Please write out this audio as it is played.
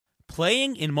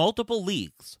playing in multiple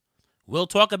leagues. We'll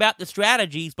talk about the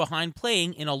strategies behind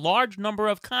playing in a large number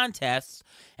of contests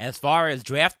as far as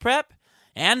draft prep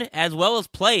and as well as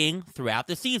playing throughout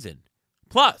the season.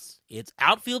 Plus, it's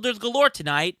outfielders galore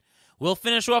tonight. We'll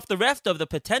finish off the rest of the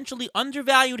potentially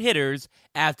undervalued hitters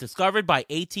as discovered by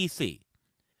ATC.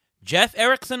 Jeff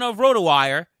Erickson of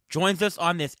RotoWire joins us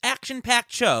on this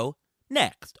action-packed show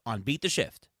next on Beat the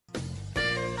Shift.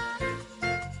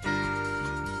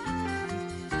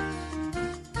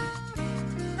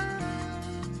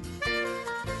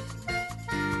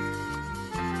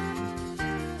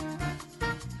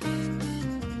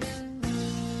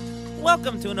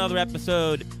 Welcome to another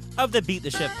episode of the Beat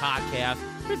the Shift podcast,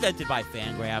 presented by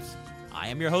Fangraphs. I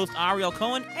am your host, Ariel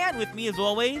Cohen, and with me, as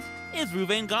always, is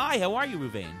Ruvain Guy. How are you,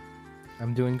 Ruvain?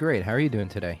 I'm doing great. How are you doing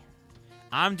today?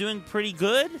 I'm doing pretty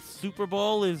good. Super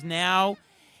Bowl is now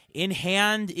in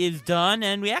hand, is done,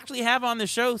 and we actually have on the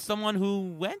show someone who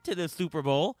went to the Super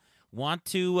Bowl. Want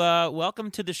to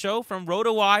welcome to the show from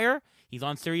RotoWire. He's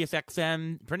on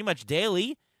SiriusXM pretty much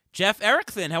daily. Jeff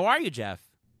Erickson. How are you, Jeff?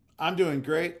 I'm doing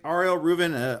great. Ariel,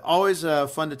 Ruben, always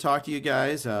fun to talk to you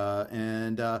guys.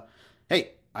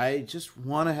 Hey, I just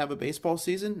want to have a baseball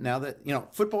season now that,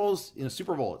 football's,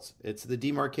 Super Bowl, it's the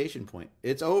demarcation point.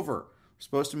 It's over. We're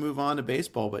supposed to move on to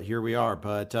baseball, but here we are.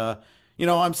 But,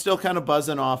 I'm still kind of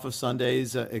buzzing off of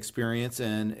Sunday's experience,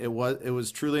 and it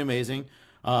was truly amazing.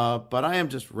 But I am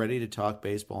just ready to talk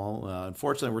baseball.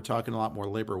 Unfortunately, we're talking a lot more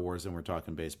labor wars than we're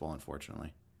talking baseball,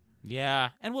 unfortunately. Yeah,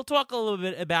 and we'll talk a little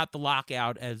bit about the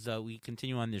lockout as we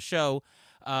continue on the show.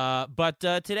 But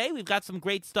today we've got some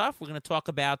great stuff. We're going to talk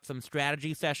about some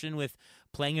strategy session with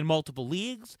playing in multiple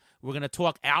leagues. We're going to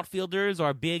talk outfielders,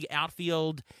 our big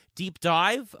outfield deep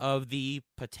dive of the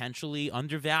potentially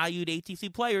undervalued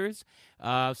ATC players.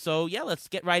 So, let's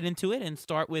get right into it and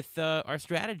start with our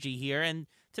strategy here. And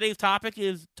today's topic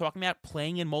is talking about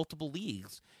playing in multiple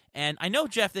leagues. And I know,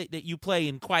 Jeff, that you play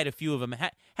in quite a few of them.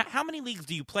 How many leagues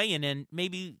do you play in? And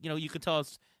maybe, you could tell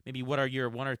us maybe what are your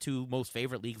one or two most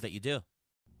favorite leagues that you do.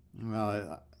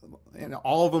 Well,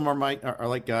 all of them are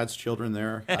like God's children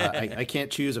there. I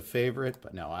can't choose a favorite,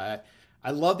 but no,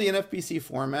 I love the NFBC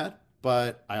format,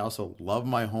 but I also love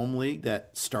my home league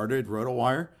that started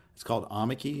RotoWire. It's called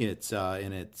Amiki. It's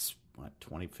in its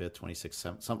 25th,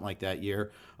 26th, something like that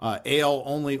year. AL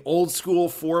only, old school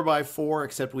 4x4,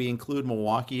 except we include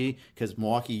Milwaukee because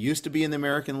Milwaukee used to be in the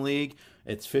American League.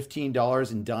 It's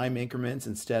 $15 in dime increments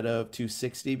instead of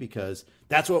 $260 because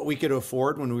that's what we could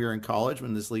afford when we were in college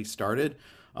when this league started.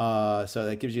 So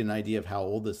that gives you an idea of how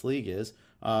old this league is.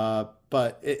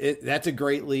 But that's a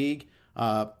great league.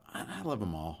 I love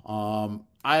them all.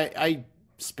 I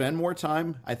spend more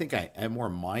time. I think I have more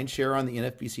mind share on the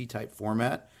NFBC type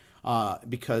format.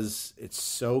 Because it's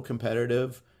so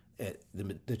competitive.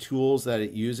 The tools that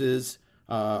it uses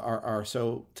are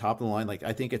so top of the line. Like,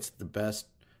 I think it's the best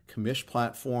commish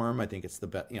platform. I think it's the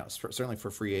best, certainly for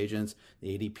free agents.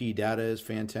 The ADP data is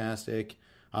fantastic.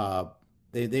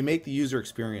 They make the user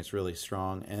experience really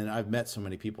strong, and I've met so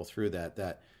many people through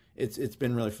that it's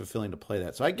been really fulfilling to play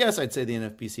that. So I guess I'd say the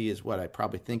NFBC is what I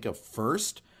probably think of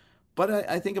first. But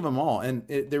I think of them all, and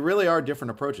there really are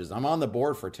different approaches. I'm on the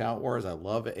board for Tout Wars. I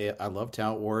love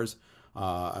Tout Wars.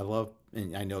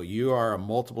 And I know you are a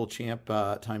multiple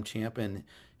time champion,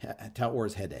 Tout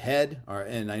Wars head to head,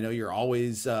 and I know you're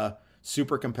always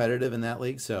super competitive in that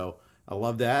league. So I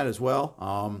love that as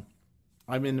well.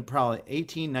 I'm in probably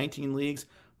 18, 19 leagues.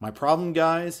 My problem,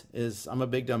 guys, is I'm a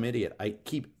big dumb idiot. I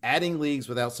keep adding leagues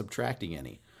without subtracting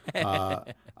any.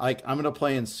 Like, I'm going to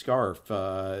play in Scarf,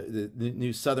 the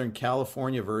new Southern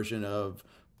California version of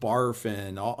Barf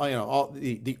and all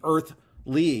the Earth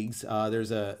leagues.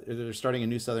 They're starting a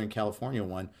new Southern California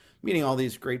one, meeting all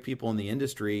these great people in the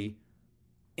industry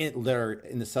that are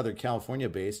in the Southern California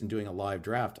base and doing a live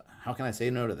draft. How can I say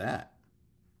no to that?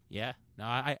 Yeah, no,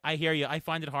 I hear you. I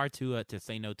find it hard to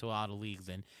say no to a lot of leagues,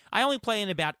 and I only play in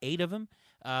about 8 of them.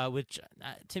 Which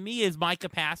to me is my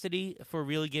capacity for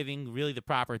really giving the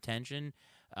proper attention.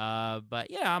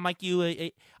 But yeah, I'm like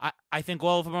you. I think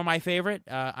all of them are my favorite.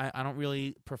 I don't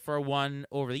really prefer one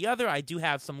over the other. I do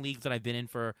have some leagues that I've been in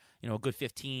for a good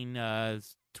 15,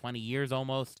 20 years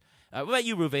almost. What about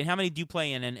you, Ruvain? How many do you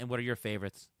play in, and what are your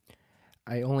favorites?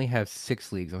 I only have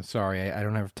 6 leagues. I'm sorry. I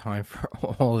don't have time for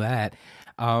all that.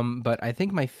 But I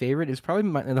think my favorite is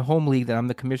probably the home league that I'm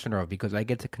the commissioner of because I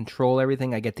get to control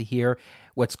everything. I get to hear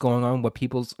what's going on, what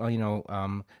people's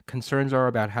concerns are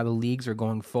about how the leagues are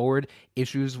going forward,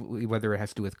 issues, whether it has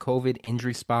to do with COVID,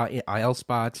 injury spot, IL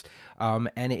spots.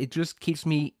 And it just keeps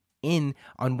me in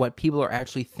on what people are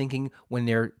actually thinking when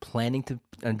they're planning to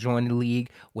join the league,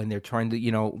 when they're trying to,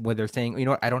 when they're saying, you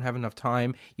know what, I don't have enough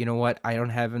time, you know what, I don't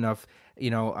have enough,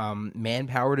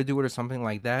 manpower to do it or something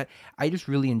like that. I just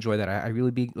really enjoy that. I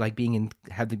really like being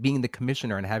the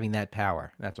commissioner and having that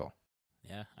power. That's all.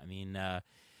 Yeah, I mean,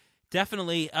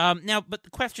 definitely. Now, but the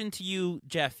question to you,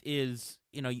 Jeff, is,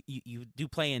 you do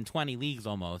play in 20 leagues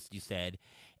almost, you said,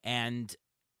 and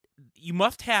you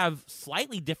must have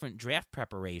slightly different draft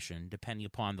preparation depending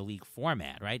upon the league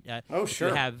format, right? Oh,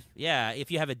 sure. If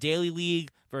you have a daily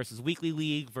league versus weekly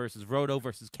league versus roto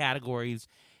versus categories,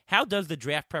 how does the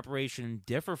draft preparation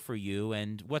differ for you,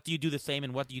 and what do you do the same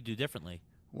and what do you do differently?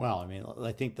 Well, I mean,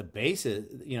 I think the base is,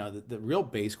 the real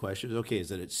base question is, okay,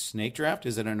 is it a snake draft?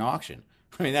 Is it an auction?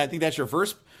 I mean, I think that's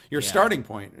your starting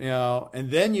point, and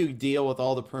then you deal with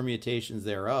all the permutations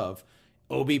thereof.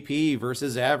 OBP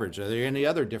versus average. Are there any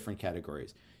other different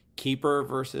categories? Keeper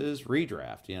versus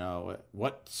redraft.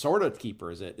 What sort of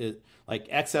keeper is it? Like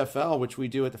XFL, which we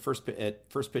do at First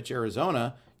Pitch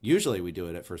Arizona. Usually we do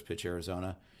it at First Pitch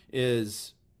Arizona.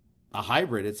 Is a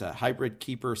hybrid. It's a hybrid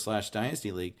keeper /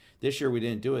 dynasty league. This year we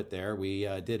didn't do it there. We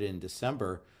did it in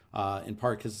December, in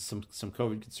part because of some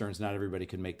COVID concerns. Not everybody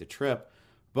could make the trip,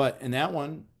 but in that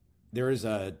one there is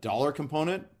a dollar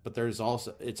component, but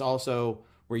it's also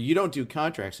where you don't do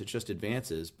contracts, it's just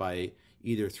advances by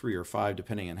either 3 or 5,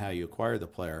 depending on how you acquire the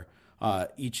player,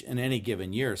 each in any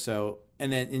given year. So,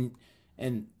 and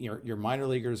then your minor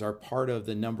leaguers are part of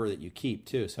the number that you keep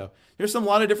too. So there's a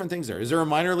lot of different things there. Is there a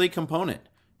minor league component?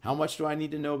 How much do I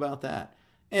need to know about that?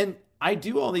 And I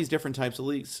do all these different types of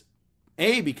leagues,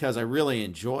 because I really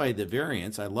enjoy the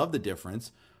variance. I love the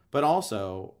difference, but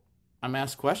also I'm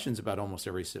asked questions about almost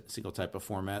every single type of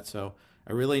format. So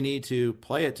I really need to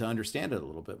play it to understand it a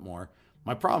little bit more.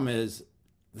 My problem is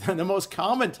the most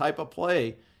common type of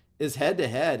play is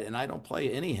head-to-head, and I don't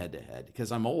play any head-to-head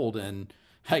because I'm old, and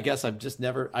I guess I've just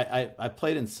never – I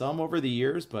played in some over the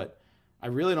years, but I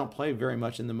really don't play very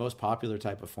much in the most popular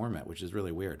type of format, which is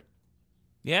really weird.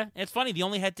 Yeah, it's funny. The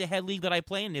only head-to-head league that I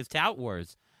play in is Tout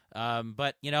Wars.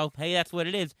 But, hey, that's what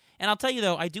it is. And I'll tell you,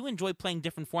 though, I do enjoy playing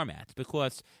different formats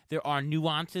because there are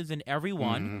nuances in every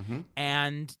one. Mm-hmm.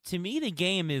 And to me, the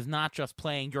game is not just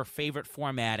playing your favorite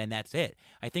format and that's it.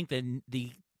 I think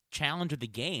the challenge of the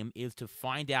game is to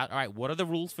find out, all right, what are the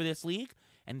rules for this league?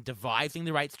 And devising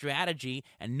the right strategy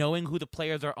and knowing who the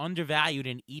players are undervalued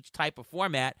in each type of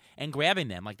format and grabbing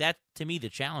them. Like, that's, to me, the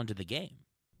challenge of the game.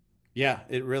 Yeah,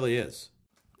 it really is.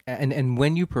 And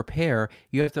when you prepare,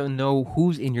 you have to know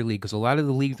who's in your league, because a lot of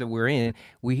the leagues that we're in,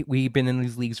 we've been in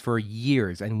these leagues for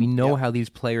years, and we know how these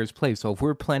players play. So if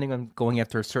we're planning on going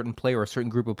after a certain player or a certain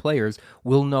group of players,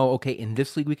 we'll know, okay, in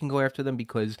this league we can go after them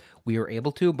because we are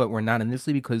able to, but we're not in this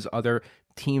league because other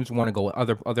teams want to go,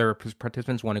 other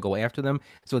participants want to go after them.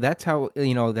 So that's how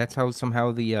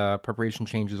somehow the preparation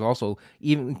changes. Also,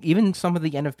 even some of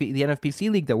the NFBC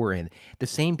league that we're in, the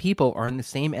same people are in the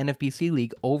same NFBC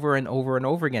league over and over and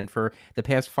over again for the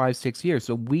past 5-6 years.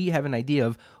 So we have an idea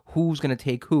of who's going to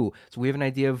take who. So we have an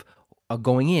idea of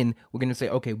going in. We're going to say,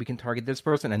 okay, we can target this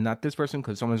person and not this person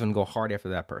because someone's going to go hard after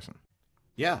that person.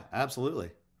 Yeah,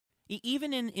 absolutely.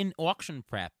 Even in auction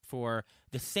prep for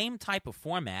the same type of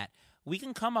format, we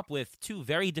can come up with 2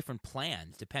 very different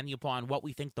plans depending upon what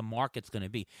we think the market's going to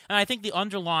be. And I think the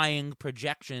underlying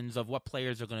projections of what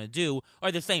players are going to do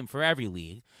are the same for every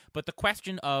league. But the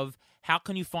question of how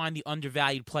can you find the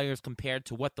undervalued players compared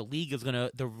to what the league is going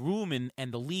to, the room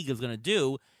and the league is going to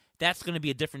do, that's going to be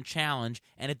a different challenge.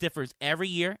 And it differs every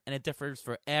year, and it differs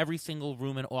for every single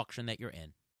room and auction that you're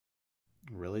in.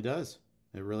 It really does.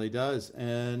 It really does.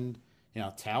 And,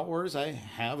 Tout Wars, I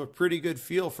have a pretty good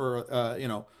feel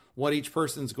for, what each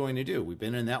person's going to do. We've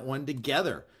been in that one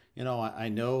together. I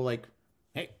know, like,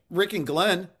 hey, Rick and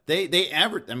Glenn, they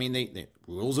average. I mean, they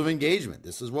rules of engagement.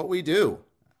 This is what we do.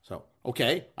 So,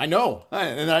 okay, I know.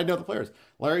 And I know the players.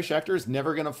 Larry Schechter is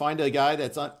never going to find a guy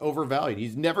that's overvalued.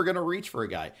 He's never going to reach for a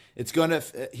guy. He's going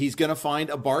to find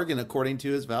a bargain according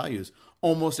to his values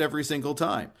almost every single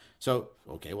time. So,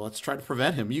 okay, well, let's try to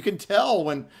prevent him. You can tell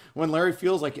when Larry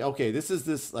feels like, okay,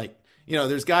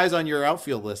 there's guys on your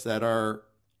outfield list that are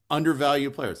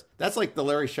undervalued players. That's like the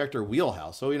Larry Schechter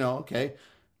wheelhouse. So, okay,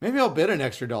 maybe I'll bid an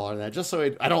extra $1 on that just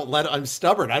so I don't I'm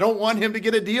stubborn. I don't want him to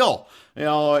get a deal.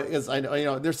 Because I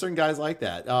know, there's certain guys like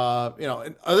that.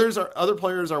 And other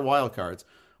players are wild cards.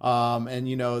 And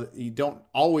you don't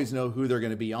always know who they're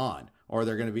going to be on, or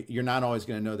you're not always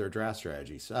going to know their draft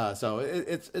strategies. So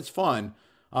it's fun.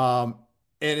 And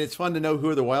it's fun to know who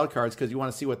are the wild cards because you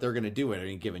want to see what they're going to do at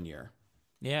any given year.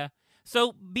 Yeah.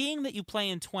 So being that you play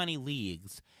in 20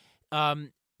 leagues,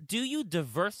 do you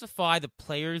diversify the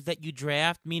players that you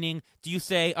draft? Meaning, do you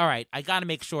say, all right, I got to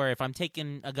make sure if I'm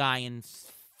taking a guy in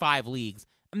 5 leagues,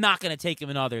 I'm not going to take him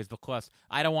in others because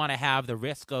I don't want to have the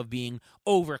risk of being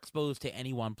overexposed to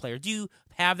any one player. Do you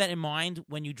have that in mind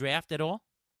when you draft at all?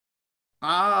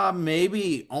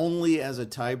 Maybe only as a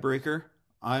tiebreaker.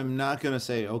 I'm not going to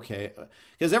say, okay,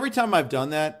 because every time I've done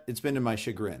that, it's been to my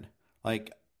chagrin.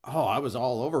 Like, oh, I was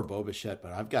all over Bo Bichette,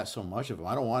 but I've got so much of him.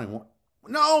 I don't want him.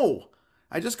 No,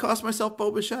 I just cost myself Bo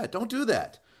Bichette. Don't do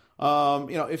that.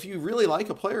 If you really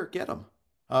like a player, get him.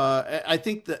 I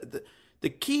think the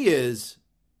key is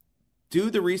do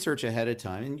the research ahead of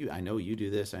time. And I know you do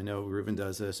this. I know Ruben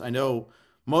does this. I know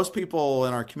most people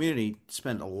in our community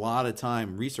spend a lot of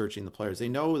time researching the players. They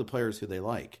know the players who they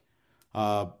like.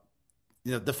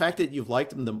 The fact that you've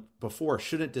liked them before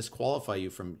shouldn't disqualify you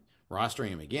from rostering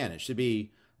them again. It should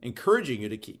be encouraging you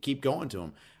to keep going to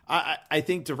them. I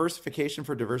think diversification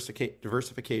for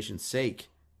diversification's sake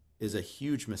is a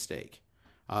huge mistake.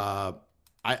 I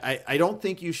don't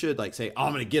think you should say, oh,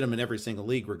 I'm going to get them in every single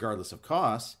league regardless of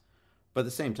costs. But at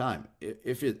the same time,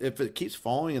 if it keeps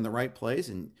falling in the right place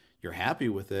and you're happy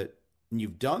with it, and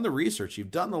you've done the research,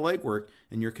 you've done the legwork,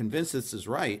 and you're convinced this is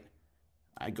right,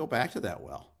 I go back to that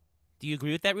well. Do you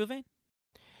agree with that, Ruven?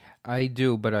 I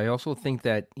do, but I also think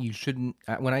that you shouldn't.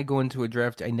 When I go into a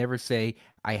draft, I never say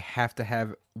I have to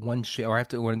have one share, or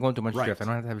when I go into a draft, I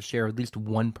don't have to have a share of at least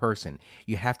one person.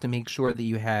 You have to make sure that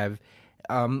you have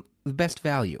the best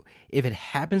value. If it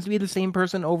happens to be the same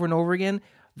person over and over again,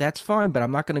 that's fine, but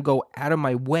I'm not going to go out of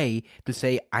my way to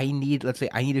say let's say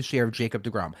I need a share of Jacob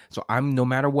deGrom. So no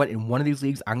matter what, in one of these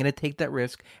leagues, I'm going to take that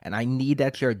risk, and I need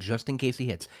that share just in case he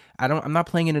hits. I'm not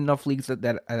playing in enough leagues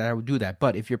that I would do that.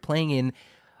 But if you're playing in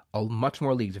much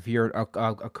more leagues, if you're a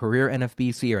career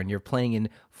NFBCer and you're playing in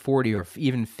 40 or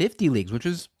even 50 leagues, which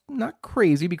is not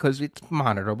crazy because it's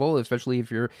monitorable, especially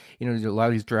if you're, there's a lot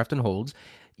of these draft and holds.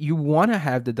 You want to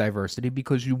have the diversity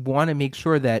because you want to make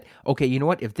sure that, okay, you know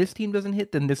what? If this team doesn't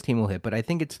hit, then this team will hit. But I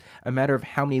think it's a matter of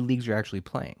how many leagues you're actually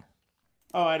playing.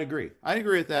 Oh, I'd agree. I'd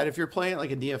agree with that. If you're playing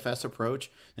like a DFS approach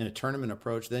and a tournament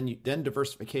approach, then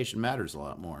diversification matters a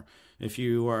lot more. If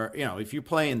you are, if you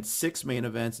play in 6 main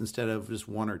events instead of just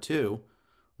 1 or 2,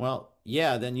 well,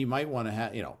 yeah, then you might want to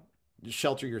have,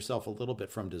 shelter yourself a little bit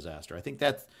from disaster. I think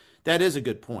that is a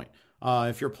good point.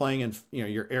 If you're playing in,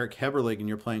 your Eric Heber League and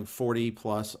you're playing 40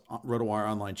 plus RotoWire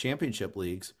Online Championship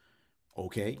leagues,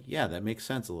 okay, yeah, that makes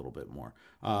sense a little bit more.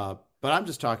 But I'm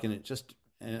just talking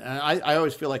and I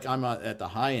always feel like I'm at the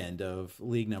high end of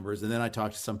league numbers, and then I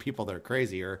talk to some people that are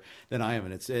crazier than I am,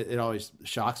 and it always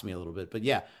shocks me a little bit. But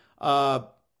yeah, I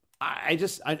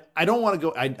don't want to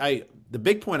go. The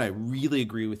big point I really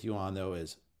agree with you on though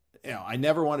is, I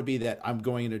never want to be that I'm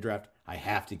going into a draft, I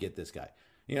have to get this guy.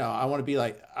 I want to be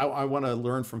like, I want to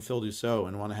learn from Phil Dussault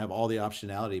and want to have all the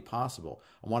optionality possible.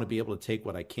 I want to be able to take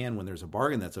what I can when there's a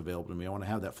bargain that's available to me. I want to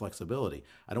have that flexibility.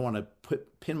 I don't want to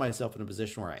pin myself in a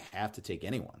position where I have to take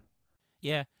anyone.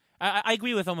 Yeah, I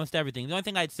agree with almost everything. The only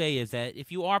thing I'd say is that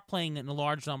if you are playing in a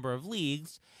large number of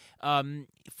leagues,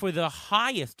 for the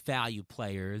highest value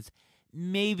players,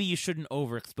 maybe you shouldn't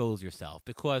overexpose yourself,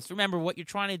 because remember, what you're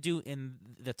trying to do in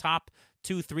the top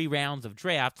 2-3 rounds of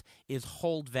draft is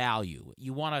hold value.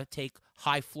 You want to take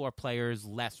high floor players,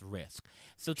 less risk.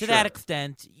 So to that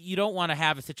extent, you don't want to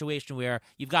have a situation where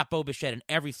you've got Bo Bichette in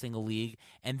every single league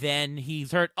and then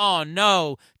he's hurt. Oh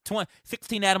no,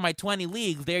 16 out of my 20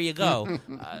 leagues. There you go.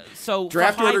 So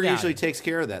draft order usually takes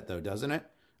care of that, though, doesn't it?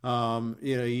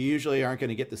 You usually aren't going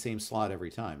to get the same slot every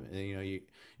time.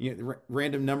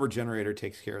 Random number generator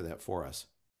takes care of that for us.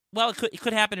 Well, it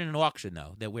could happen in an auction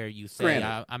though, that where you say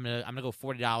I'm gonna go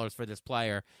 $40 for this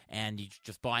player, and you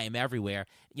just buy him everywhere.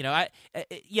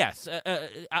 Yes,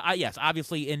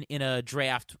 obviously in a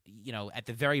draft, at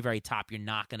the very very top, you're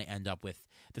not going to end up with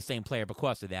the same player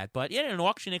because of that. But in an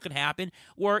auction, it could happen,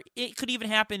 or it could even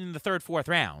happen in the 3rd, 4th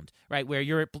round, right, where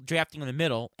you're drafting in the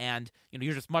middle, and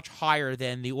you're just much higher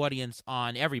than the audience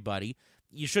on everybody.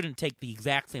 You shouldn't take the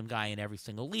exact same guy in every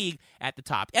single league at the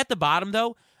top. At the bottom,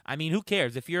 though, I mean, who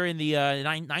cares? If you're in the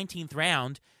 19th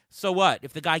round, so what?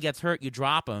 If the guy gets hurt, you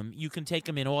drop him. You can take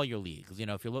him in all your leagues.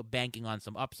 If you're banking on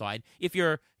some upside, if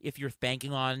you're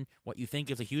banking on what you think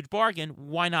is a huge bargain,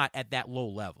 why not at that low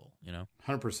level?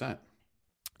 100%.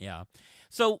 Yeah.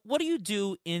 So what do you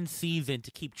do in season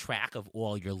to keep track of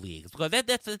all your leagues? Because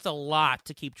that's a lot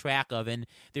to keep track of. And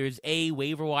there's A,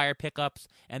 waiver wire pickups,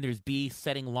 and there's B,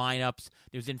 setting lineups.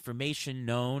 There's information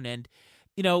known. And,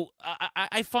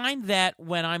 I find that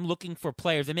when I'm looking for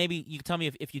players, and maybe you can tell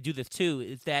me if you do this too,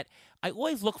 is that I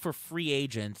always look for free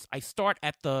agents. I start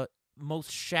at the most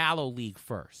shallow league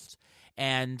first.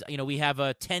 and we have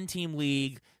a 10-team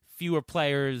league, fewer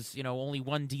players, only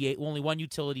one DH, only one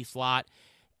utility slot.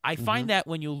 I find that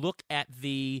when you look at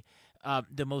the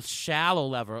most shallow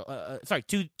level,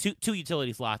 two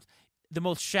utility slots, the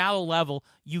most shallow level,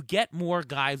 you get more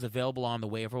guys available on the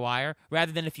waiver wire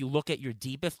rather than if you look at your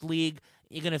deepest league,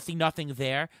 you're going to see nothing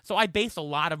there. So I base a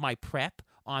lot of my prep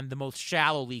on the most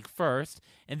shallow league first,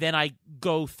 and then I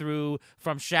go through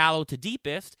from shallow to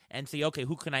deepest and see, okay,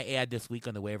 who can I add this week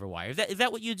on the waiver wire? Is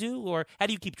that what you do, or how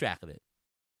do you keep track of it?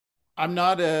 I'm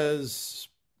not as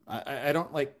I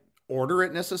don't like order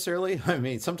it necessarily. I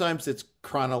mean, sometimes it's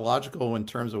chronological in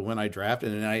terms of when I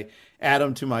drafted, and I add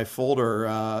them to my folder,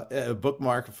 a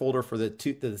bookmark folder for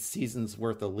the season's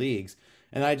worth of leagues.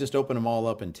 And I just open them all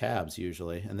up in tabs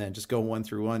usually, and then just go one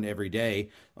through one every day.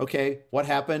 Okay, what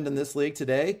happened in this league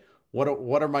today? What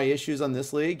are my issues on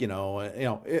this league?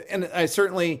 And I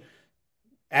certainly,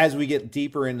 as we get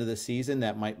deeper into the season,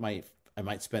 that I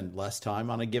might spend less time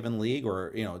on a given league,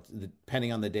 or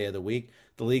depending on the day of the week.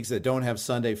 The leagues that don't have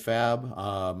Sunday fab,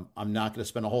 I'm not going to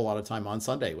spend a whole lot of time on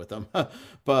Sunday with them.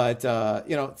 But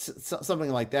something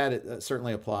like that, it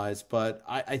certainly applies. But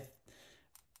I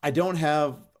don't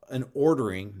have an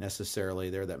ordering necessarily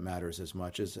there that matters as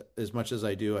much as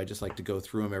I do. I just like to go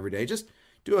through them every day. Just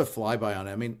do a flyby on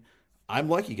it. I mean, I'm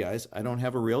lucky, guys. I don't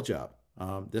have a real job.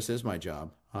 This is my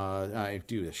job. I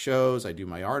do the shows. I do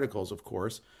my articles, of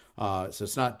course. So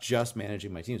it's not just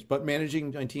managing my teams, but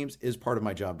managing my teams is part of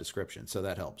my job description. So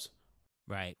that helps.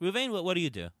 Right. Ruvain, what do you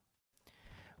do?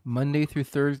 Monday through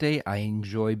Thursday, I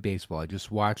enjoy baseball. I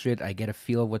just watch it. I get a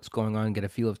feel of what's going on, get a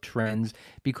feel of trends,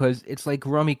 because it's like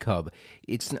Rummy Cub.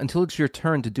 It's until it's your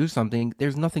turn to do something,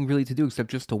 there's nothing really to do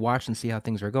except just to watch and see how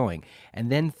things are going.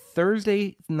 And then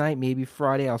Thursday night, maybe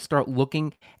Friday, I'll start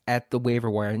looking at the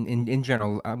waiver wire in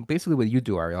general. Basically what you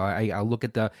do, Ariel. I'll look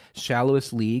at the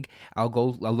shallowest league.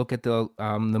 I'll look at the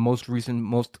most recent,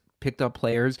 most picked up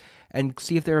players and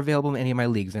see if they're available in any of my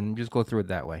leagues, and just go through it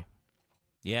that way.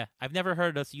 Yeah, I've never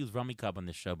heard us use Rummy Cub on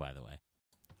this show, by the way.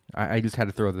 I just had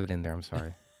to throw that in there. I'm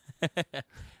sorry.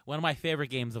 One of my favorite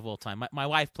games of all time. My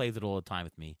wife plays it all the time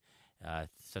with me.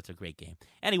 It's such a great game.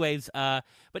 Anyways, but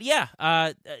yeah,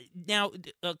 now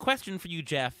a question for you,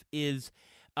 Jeff, is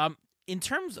in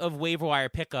terms of waiver wire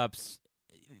pickups,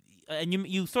 and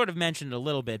you sort of mentioned it a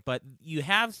little bit, but you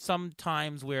have some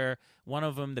times where one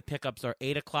of them, the pickups are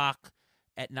 8 o'clock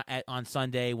on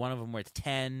Sunday, one of them where it's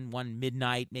 10, one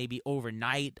midnight, maybe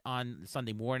overnight on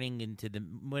Sunday morning into the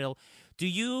middle. Do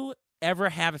you ever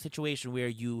have a situation where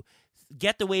you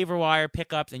get the waiver wire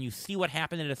pickups and you see what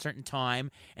happened at a certain time,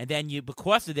 and then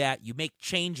because of that, you make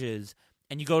changes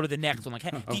and you go to the next one? Like,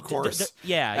 hey, of course.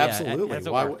 Yeah, absolutely.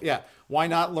 Why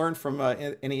not learn from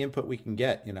any input we can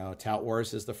get? Tout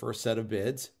Wars is the first set of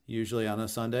bids, usually on a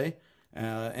Sunday,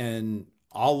 and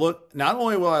I'll look. Not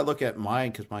only will I look at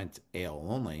mine because mine's AL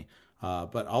only,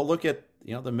 but I'll look at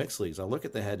the mixed leagues. I'll look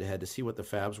at the head-to-head to see what the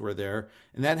fabs were there,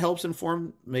 and that helps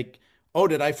inform.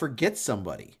 Did I forget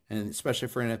somebody? And especially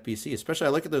for an FBC, especially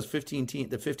I look at those 15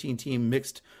 team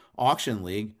mixed auction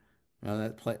league,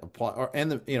 and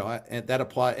the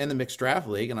mixed draft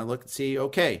league, and I look and see,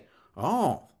 okay,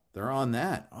 they're on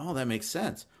that. Oh, that makes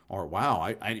sense. Or wow,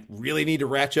 I really need to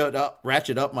ratchet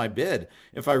up my bid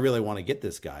if I really want to get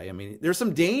this guy. I mean, there's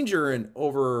some danger in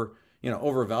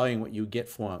overvaluing what you get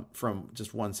from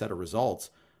just one set of results.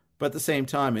 But at the same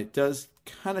time, it does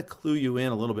kind of clue you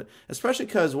in a little bit, especially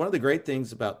because one of the great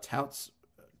things about Tout's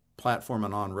platform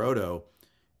and on Roto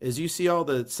is you see all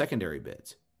the secondary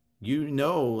bids.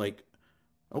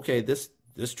 Okay, this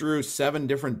drew 7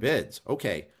 different bids.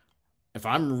 Okay, if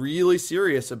I'm really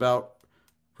serious about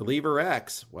reliever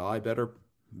X, well, I better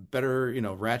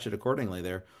ratchet accordingly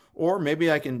there. Or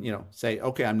maybe I can say,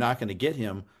 okay, I'm not going to get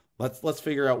him. Let's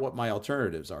figure out what my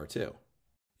alternatives are too.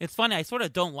 It's funny. I sort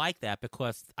of don't like that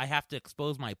because I have to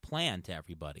expose my plan to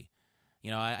everybody.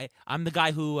 I'm the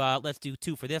guy who let's do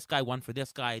 2 for this guy, 1 for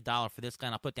this guy, $1 for this guy,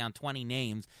 and I'll put down 20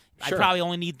 names. Sure. I probably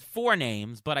only need 4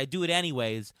 names, but I do it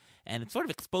anyways, and it sort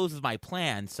of exposes my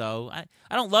plan. So I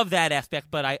don't love that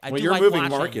aspect, but I do you're like moving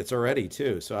watching. Markets already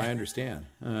too, so I understand.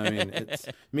 I mean, it's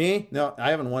me. No, I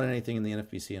haven't won anything in the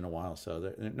NFBC in a while,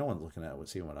 so no one's looking at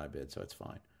seeing what I bid, so it's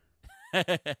fine.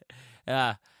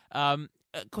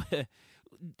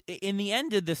 In the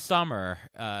end of the summer,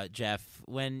 Jeff,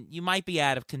 when you might be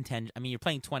out of contention, I mean, you're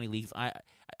playing 20 leagues.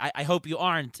 I hope you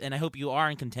aren't, and I hope you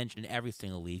are in contention in every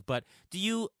single league. But do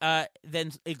you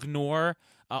then ignore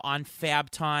on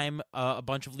Fab Time a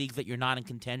bunch of leagues that you're not in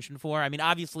contention for? I mean,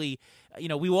 obviously,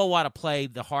 we all want to play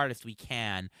the hardest we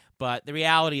can, but the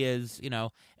reality is,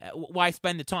 why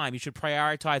spend the time? You should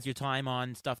prioritize your time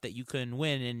on stuff that you can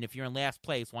win, and if you're in last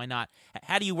place, why not?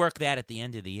 How do you work that at the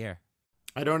end of the year?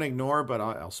 I don't ignore, but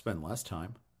I'll spend less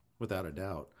time, without a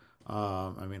doubt.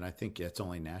 I think it's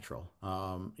only natural.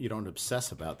 You don't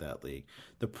obsess about that league.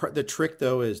 The trick,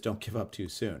 though, is don't give up too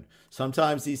soon.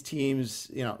 Sometimes these teams,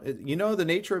 the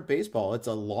nature of baseball, it's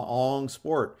a long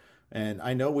sport. And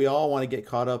I know we all want to get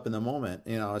caught up in the moment.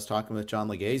 I was talking with John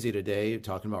Legacy today,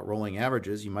 talking about rolling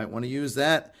averages. You might want to use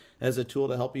that as a tool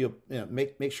to help you,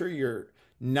 make sure you're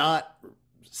not,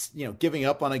 giving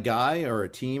up on a guy or a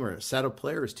team or a set of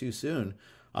players too soon.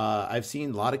 I've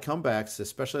seen a lot of comebacks,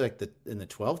 especially in the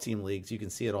 12-team leagues. You can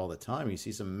see it all the time. You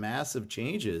see some massive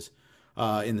changes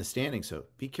in the standings. So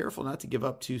be careful not to give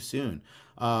up too soon.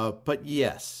 But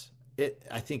yes,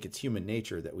 I think it's human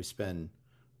nature that we spend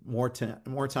more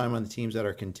time on the teams that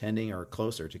are contending or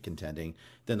closer to contending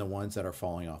than the ones that are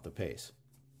falling off the pace.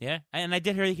 Yeah, and I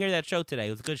did hear that show today. It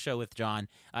was a good show with John.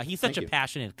 He's such a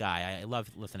passionate guy. I love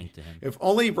listening to him. If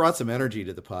only he brought some energy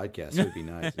to the podcast, it would be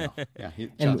nice. No. Yeah,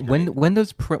 and when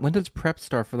does prep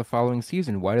start for the following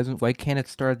season? Why can't it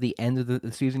start at the end of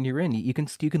the season you're in? You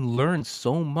can learn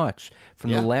so much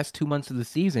from the last 2 months of the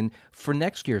season for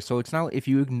next year. So it's not, if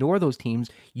you ignore those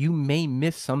teams, you may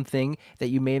miss something that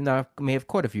you may have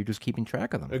caught if you're just keeping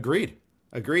track of them. Agreed.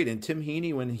 And Tim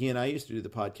Heaney, when he and I used to do the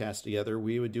podcast together,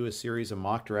 we would do a series of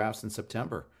mock drafts in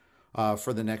September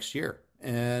for the next year.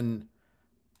 And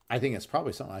I think it's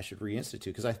probably something I should reinstitute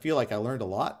because I feel like I learned a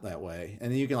lot that way.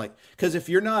 And then you can because if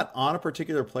you're not on a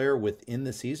particular player within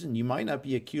the season, you might not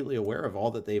be acutely aware of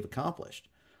all that they've accomplished.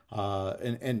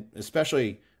 And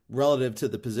especially relative to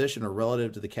the position or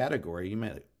relative to the category, you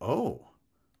might oh,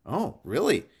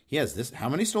 really? He has this. How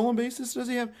many stolen bases does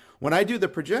he have? When I do the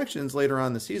projections later on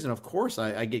in the season, of course,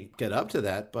 I get up to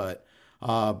that. But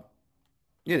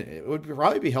it would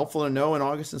probably be helpful to know in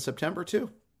August and September, too.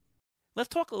 Let's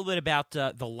talk a little bit about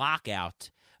the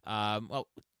lockout.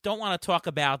 Don't want to talk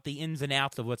about the ins and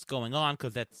outs of what's going on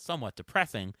because that's somewhat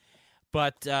depressing.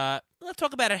 But let's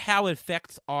talk about how it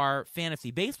affects our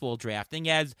fantasy baseball drafting,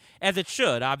 as it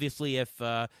should. Obviously, if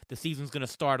the season's going to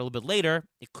start a little bit later,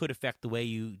 it could affect the way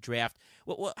you draft.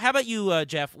 Well, how about you,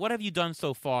 Jeff? What have you done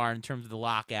so far in terms of the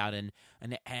lockout and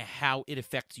how it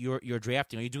affects your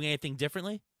drafting? Are you doing anything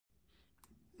differently?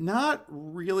 Not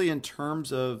really in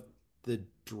terms of the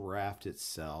draft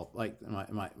itself. Like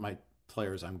my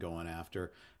players I'm going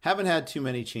after. Haven't had too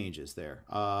many changes there.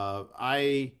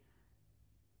 I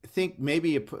think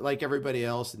maybe like everybody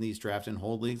else in these draft and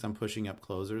hold leagues, I'm pushing up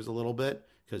closers a little bit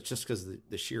because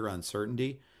the sheer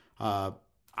uncertainty.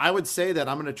 I would say that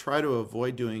I'm going to try to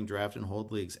avoid doing draft and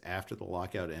hold leagues after the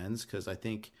lockout ends because I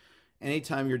think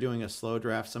anytime you're doing a slow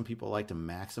draft, some people like to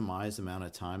maximize the amount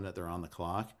of time that they're on the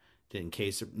clock in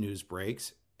case news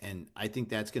breaks. And I think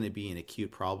that's going to be an acute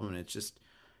problem. And it's just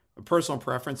a personal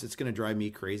preference. It's going to drive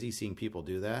me crazy seeing people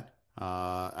do that.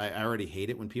 I already hate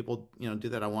it when people do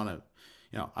that. I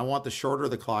want the shorter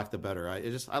the clock, the better.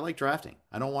 I like drafting.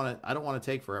 I don't want to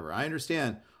take forever. I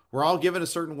understand we're all given a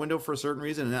certain window for a certain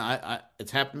reason. And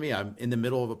it's happened to me. I'm in the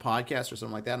middle of a podcast or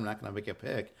something like that. I'm not going to make a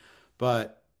pick.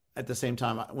 But at the same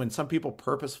time, when some people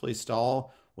purposefully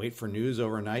stall, wait for news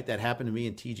overnight, that happened to me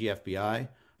in TGFBI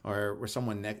or where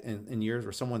someone in years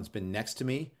where someone's been next to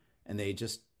me and they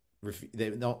just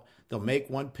they'll make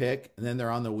one pick and then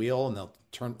they're on the wheel and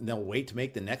they'll wait to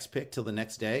make the next pick till the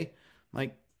next day.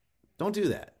 Like, don't do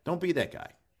that. Don't be that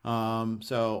guy.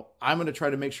 So I'm going to try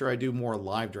to make sure I do more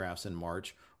live drafts in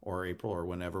March or April or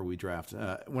whenever we draft,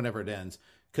 whenever it ends,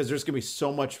 because there's going to be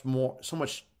so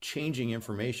much changing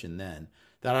information then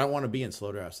that I want to be in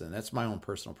slow drafts then. That's my own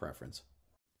personal preference.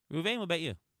 Ruvain, what about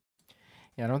you?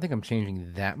 Yeah, I don't think I'm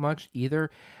changing that much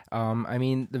either.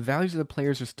 The values of the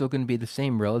players are still going to be the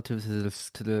same relative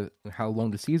to the how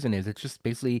long the season is. It's just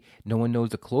basically no one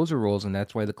knows the closer roles, and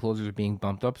that's why the closers are being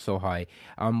bumped up so high.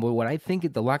 But what I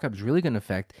think the lockout is really going to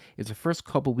affect is the first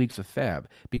couple weeks of Fab,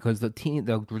 because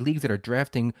the leagues that are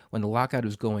drafting when the lockout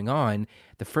is going on,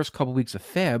 the first couple weeks of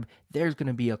Fab, there's going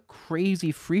to be a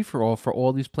crazy free-for-all for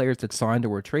all these players that signed or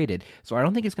were traded. So I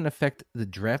don't think it's going to affect the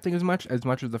drafting as much as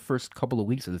the first couple of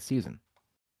weeks of the season.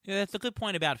 Yeah, that's a good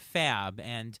point about Fab,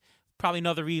 and probably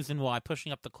another reason why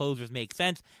pushing up the closers makes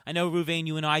sense. I know, Ruvain,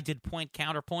 you and I did point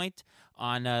counterpoint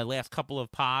on last couple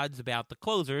of pods about the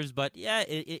closers, but yeah,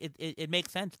 it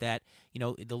makes sense that,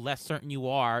 the less certain you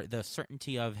are, the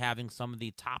certainty of having some of the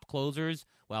top closers,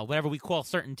 well, whatever we call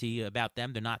certainty about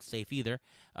them, they're not safe either,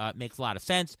 makes a lot of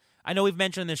sense. I know we've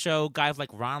mentioned in the show guys like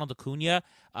Ronald Acuna.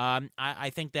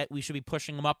 I think that we should be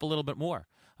pushing them up a little bit more.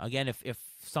 Again, if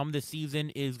some of the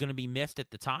season is going to be missed at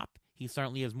the top, he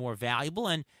certainly is more valuable.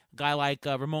 And a guy like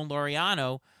Ramon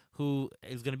Laureano, who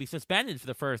is going to be suspended for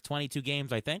the first 22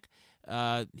 games, I think,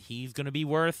 he's going to be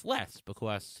worth less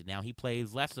because now he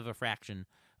plays less of a fraction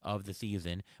of the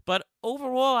season. But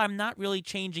overall, I'm not really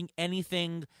changing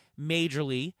anything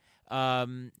majorly.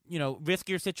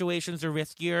 Riskier situations are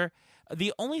riskier.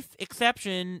 The only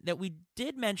exception that we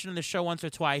did mention in the show once or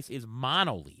twice is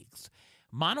mono leagues.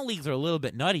 Mono leagues are a little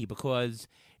bit nutty because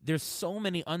there's so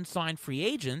many unsigned free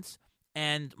agents,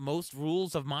 and most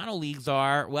rules of mono leagues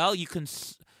are, well, you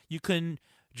can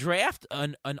draft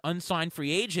an unsigned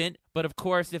free agent, but of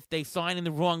course, if they sign in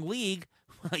the wrong league,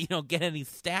 you don't get any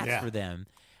stats for them.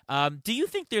 Do you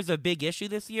think there's a big issue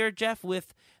this year, Jeff,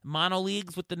 with mono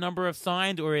leagues with the number of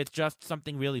signed, or it's just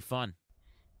something really fun?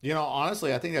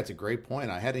 Honestly, I think that's a great point.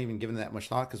 I hadn't even given that much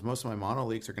thought because most of my mono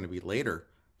leagues are going to be later.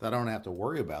 That I don't have to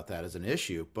worry about that as an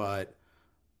issue. But,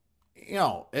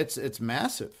 it's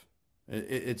massive.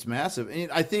 It's massive.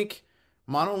 And I think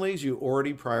mono leagues, you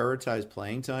already prioritize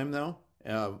playing time, though,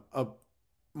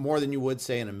 more than you would,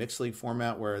 say, in a mixed league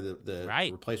format where the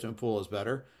replacement pool is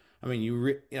better. I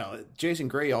mean, Jason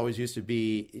Gray always used to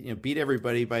beat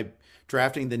everybody by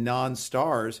drafting the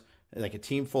non-stars, like a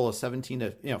team full of $15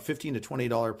 to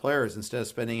 $20 players instead of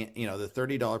spending, the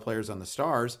 $30 players on the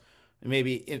stars,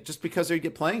 maybe just because they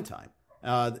get playing time.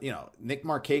 Nick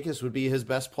Markakis would be his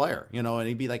best player, and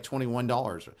he'd be like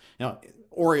 $21.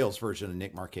 Orioles version of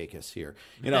Nick Markakis here.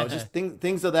 Just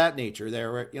things of that nature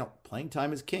there where, playing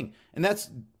time is king. And that's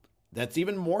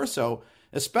even more so,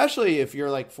 especially if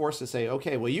you're like forced to say,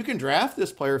 okay, well, you can draft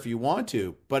this player if you want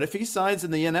to, but if he signs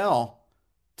in the NL,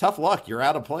 tough luck, you're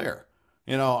out of player.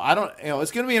 It's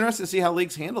going to be interesting to see how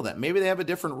leagues handle that. Maybe they have a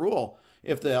different rule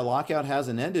if the lockout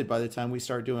hasn't ended by the time we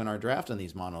start doing our draft on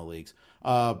these mono leagues.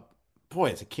 Boy,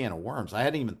 it's a can of worms. I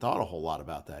hadn't even thought a whole lot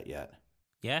about that yet.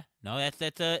 Yeah, no,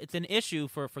 it's an issue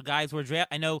for guys who are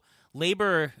draft. I know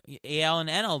Labor, AL and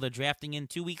NL, they're drafting in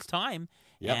 2 weeks' time,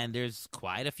 and there's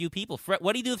quite a few people.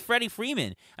 What do you do with Freddie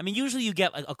Freeman? I mean, usually you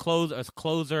get like a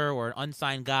closer or an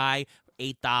unsigned guy,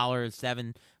 $8,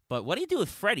 $7. But what do you do with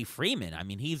Freddie Freeman? I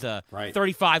mean, he's a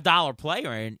 $35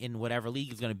 player in whatever league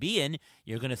he's going to be in.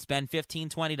 You're going to spend $15,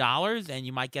 $20, and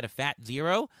you might get a fat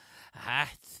zero.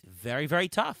 It's very, very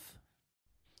tough.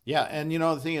 Yeah, and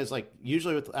the thing is, like,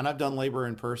 usually and I've done Labor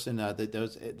in person,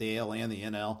 the AL and the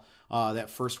NL, that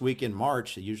first week in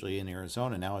March, usually in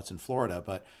Arizona. Now it's in Florida,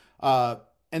 but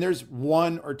and there's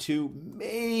one or two,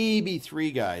 maybe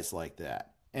three guys like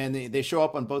that, and they show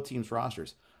up on both teams'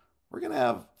 rosters. We're gonna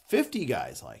have 50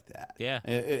 guys like that. Yeah.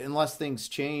 Unless things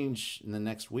change in the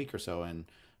next week or so, and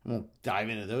I won't dive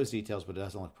into those details, but it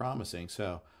doesn't look promising.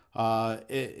 So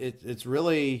it's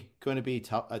really going to be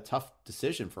a tough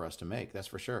decision for us to make. That's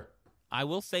for sure. I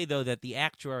will say, though, that the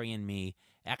actuary in me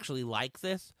actually likes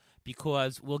this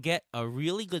because we'll get a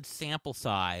really good sample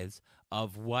size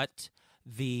of what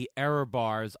the error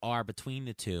bars are between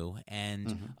the two,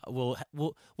 and we'll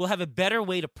have a better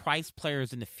way to price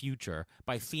players in the future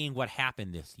by seeing what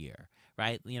happened this year,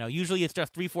 right? Usually it's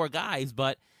just 3-4 guys,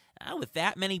 but with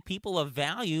that many people of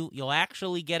value, you'll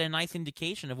actually get a nice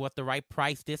indication of what the right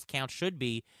price discount should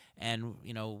be, and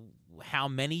how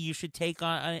many you should take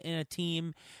on in a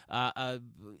team.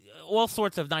 All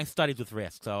sorts of nice studies with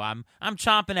risk. So I'm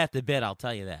chomping at the bit. I'll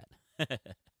tell you that.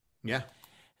 Yeah.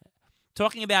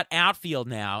 Talking about outfield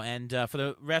now, and for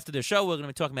the rest of the show, we're going to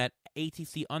be talking about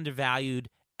ATC undervalued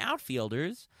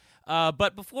outfielders.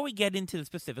 But before we get into the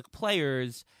specific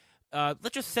players,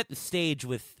 let's just set the stage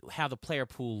with how the player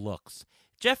pool looks.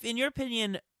 Jeff, in your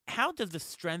opinion, how does the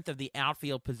strength of the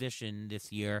outfield position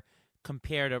this year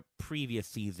compare to previous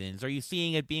seasons? Are you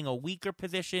seeing it being a weaker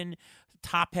position,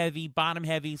 top-heavy,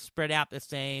 bottom-heavy, spread out the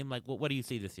same? Like, what do you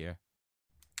see this year?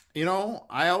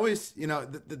 I always,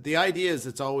 the idea is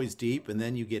it's always deep, and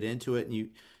then you get into it, and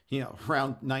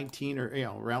around 19 or,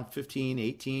 around 15,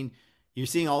 18, you're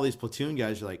seeing all these platoon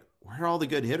guys. You're like, where do all the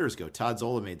good hitters go? Todd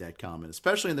Zola made that comment,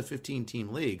 especially in the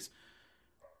 15-team leagues.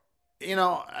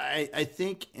 I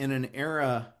think in an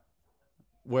era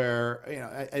where,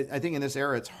 I think in this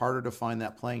era, it's harder to find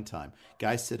that playing time.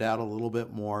 Guys sit out a little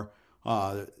bit more.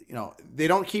 They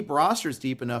don't keep rosters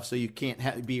deep enough so you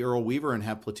can't be Earl Weaver and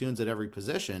have platoons at every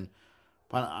position.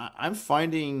 But I'm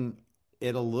finding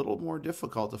it a little more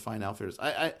difficult to find outfielders.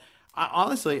 I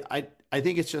honestly, I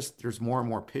think it's just there's more and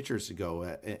more pitchers to go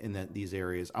in these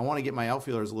areas. I want to get my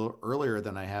outfielders a little earlier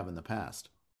than I have in the past.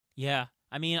 Yeah.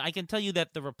 I mean, I can tell you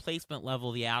that the replacement level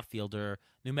of the outfielder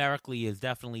numerically is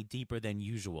definitely deeper than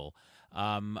usual.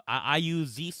 I use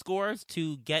Z-scores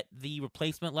to get the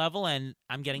replacement level, and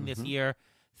I'm getting this year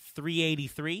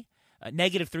 383,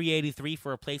 negative 383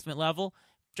 for replacement level.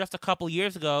 Just a couple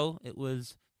years ago, it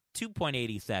was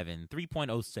 2.87,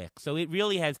 3.06. So it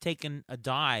really has taken a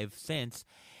dive since.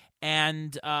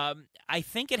 And I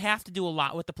think it has to do a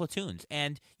lot with the platoons.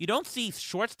 And you don't see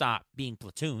shortstop being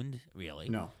platooned, really.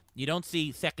 No. You don't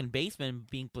see second baseman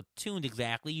being platooned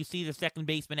exactly. You see the second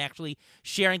baseman actually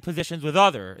sharing positions with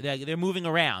other. They're moving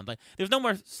around. Like there's no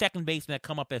more second baseman that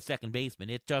come up as second baseman.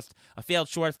 It's just a failed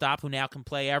shortstop who now can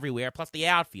play everywhere. Plus the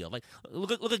outfield. Like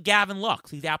look at Gavin Lux.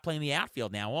 He's out playing the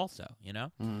outfield now. Also, you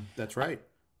know. That's right.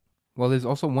 Well, there's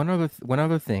also one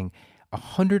other thing.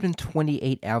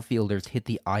 128 outfielders hit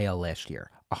the IL last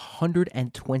year.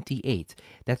 128.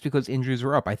 That's because injuries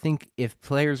are up. I think if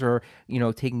players are,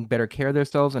 taking better care of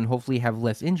themselves and hopefully have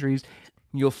less injuries,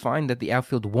 you'll find that the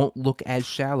outfield won't look as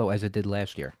shallow as it did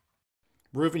last year.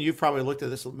 Reuven, you've probably looked at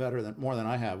this more than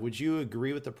I have. Would you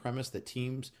agree with the premise that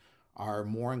teams are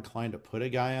more inclined to put a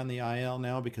guy on the IL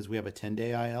now because we have a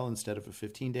 10-day IL instead of a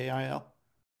 15-day IL?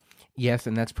 Yes,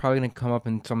 and that's probably going to come up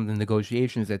in some of the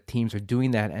negotiations that teams are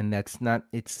doing that, and it's not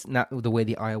the way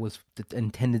the IL was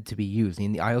intended to be used. I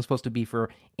mean, the IL is supposed to be for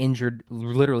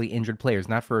literally injured players,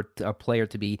 not for a player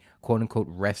to be quote unquote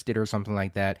rested or something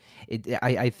like that.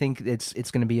 I think it's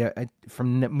going to be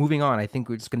from moving on. I think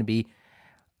it's going to be.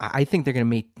 I think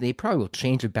they probably will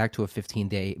change it back to a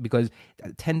 15-day because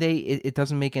 10-day it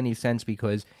doesn't make any sense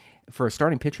because for a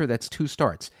starting pitcher that's 2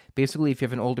 starts. Basically, if you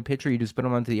have an older pitcher, you just put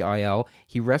him onto the IL.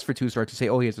 He rests for 2 starts to say,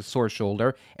 oh, he has a sore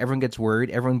shoulder. Everyone gets worried.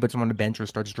 Everyone puts him on the bench or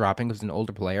starts dropping because he's an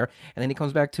older player. And then he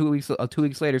comes back 2 weeks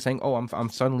later saying, oh, I'm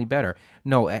suddenly better.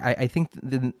 No, I think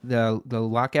the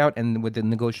lockout and with the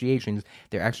negotiations,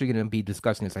 they're actually going to be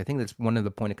discussing this. I think that's one of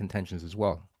the point of contentions as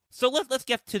well. So let's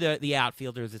get to the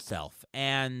outfielders itself.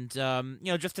 And,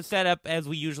 just to set up as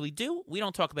we usually do, we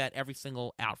don't talk about every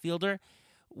single outfielder.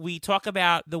 We talk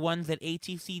about the ones that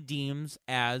ATC deems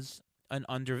as an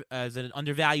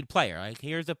undervalued player. Like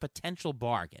here's a potential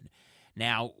bargain.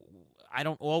 Now, I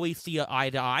don't always see eye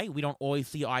to eye. We don't always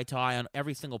see eye to eye on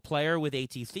every single player with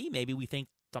ATC. Maybe we think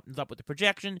something's up with the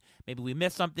projection. Maybe we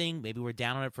missed something. Maybe we're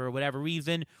down on it for whatever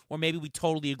reason. Or maybe we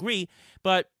totally agree.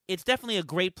 But it's definitely a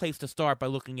great place to start by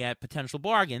looking at potential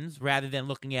bargains rather than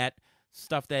looking at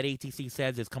stuff that ATC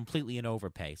says is completely an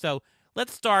overpay. So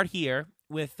let's start here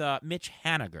with Mitch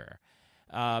Haniger.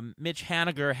 Mitch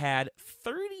Haniger had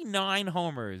 39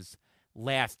 homers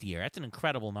last year. That's an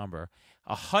incredible number.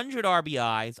 100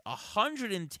 RBIs,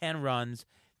 110 runs.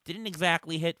 Didn't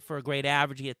exactly hit for a great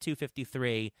average. He hit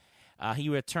 253. He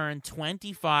returned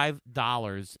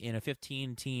 $25 in a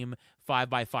 15-team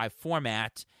 5x5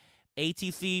 format.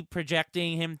 ATC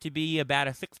projecting him to be about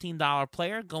a $16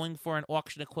 player, going for an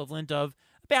auction equivalent of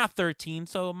about $13,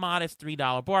 so a modest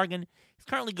 $3 bargain. He's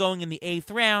currently going in the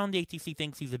 8th round. ATC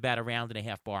thinks he's about a round and a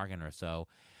half bargain or so.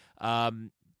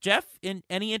 Jeff,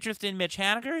 any interest in Mitch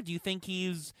Haniger? Do you think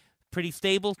he's pretty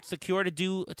stable, secure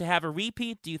to have a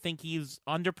repeat? Do you think he's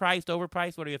underpriced,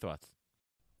 overpriced? What are your thoughts?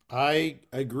 I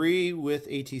agree with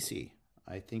ATC.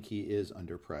 I think he is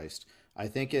underpriced. I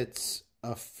think it's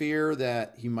a fear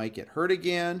that he might get hurt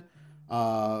again.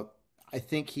 I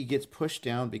think he gets pushed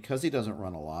down because he doesn't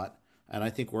run a lot. And I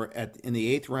think we're in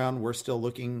the 8th round. We're still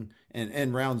looking,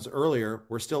 and rounds earlier,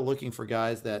 we're still looking for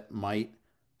guys that might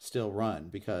still run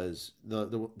because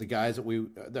the guys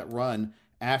that run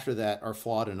after that are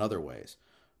flawed in other ways.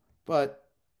 But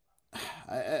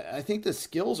I think the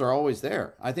skills are always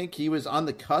there. I think he was on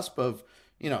the cusp of,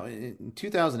 in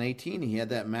 2018, he had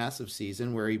that massive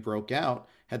season where he broke out,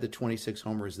 had the 26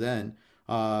 homers then.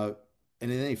 And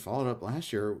then he followed up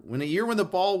last year when the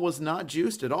ball was not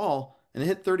juiced at all and it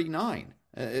hit 39.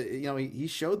 He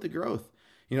showed the growth.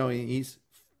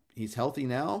 He's healthy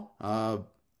now.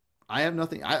 I have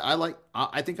nothing.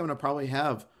 I think I'm going to probably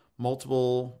have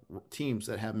multiple teams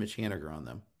that have Mitch Haniger on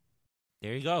them.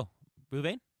 There you go.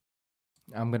 Reuven?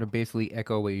 I'm going to basically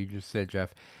echo what you just said,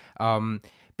 Jeff.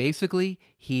 Basically,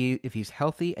 if he's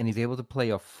healthy and he's able to play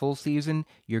a full season,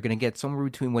 you're going to get somewhere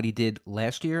between what he did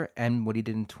last year and what he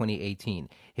did in 2018.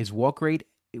 His walk rate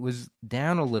it was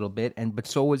down a little bit, but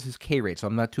so was his K rate, so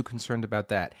I'm not too concerned about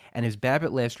that. And his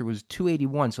BABIP last year was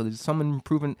 281, so there's some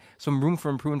room for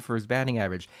improvement for his batting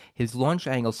average. His launch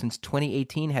angle since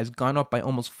 2018 has gone up by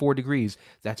almost 4 degrees.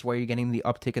 That's why you're getting the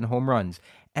uptick in home runs.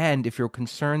 And if you're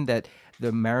concerned that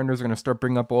the Mariners are going to start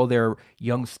bringing up all their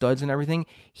young studs and everything,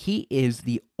 he is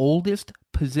the oldest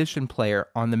position player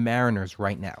on the Mariners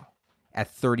right now at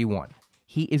 31.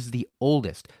 He is the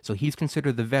oldest, so he's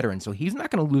considered the veteran. So he's not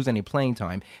going to lose any playing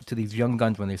time to these young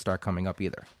guns when they start coming up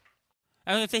either.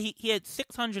 I was going to say he had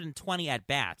 620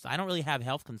 at-bats. I don't really have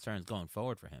health concerns going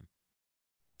forward for him.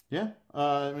 Yeah,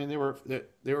 I mean, they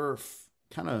were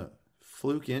kind of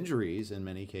fluke injuries in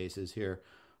many cases here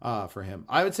for him.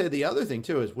 I would say the other thing,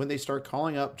 too, is when they start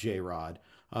calling up J-Rod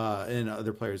and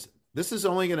other players, this is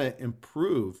only going to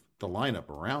improve the lineup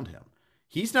around him.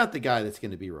 He's not the guy that's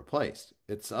going to be replaced.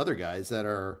 It's other guys that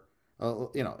are,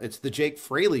 it's the Jake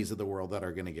Fraley's of the world that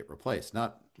are going to get replaced,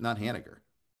 not Haniger.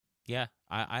 Yeah,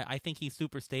 I think he's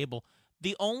super stable.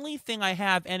 The only thing I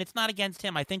have, and it's not against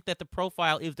him, I think that the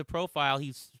profile is the profile.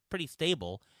 He's pretty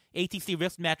stable. ATC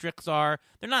risk metrics they're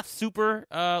not super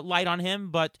light on him,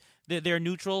 but they're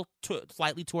neutral,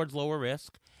 slightly towards lower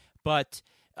risk. But,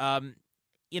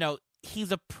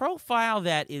 he's a profile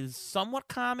that is somewhat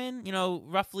common,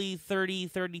 roughly 30,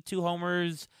 32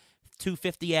 homers,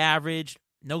 250 average,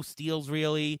 no steals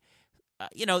really.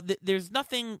 There's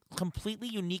nothing completely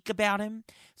unique about him,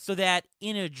 so that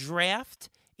in a draft,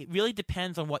 it really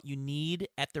depends on what you need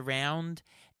at the round,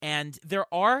 and there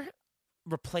are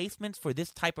replacements for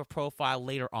this type of profile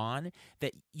later on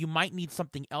that you might need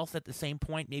something else at the same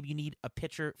point. Maybe you need a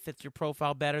pitcher fits your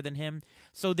profile better than him.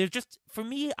 So there's just, for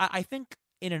me, I think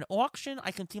in an auction,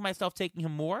 I can see myself taking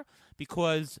him more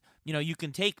because, you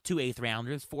can take 2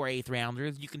 8th-rounders, 4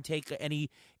 8th-rounders. You can take any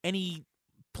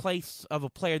place of a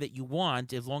player that you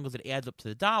want as long as it adds up to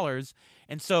the dollars.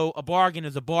 And so a bargain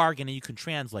is a bargain, and you can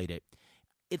translate it.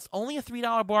 It's only a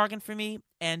 $3 bargain for me,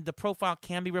 and the profile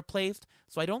can be replaced.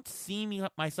 So I don't see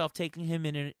myself taking him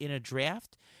in a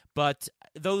draft. But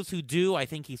those who do, I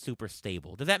think he's super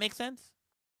stable. Does that make sense?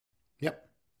 Yep,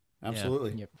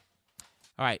 absolutely. Yeah. Yep.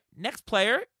 All right, next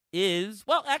player is,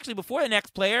 actually, before the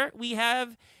next player, we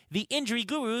have the Injury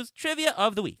Guru's Trivia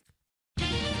of the Week.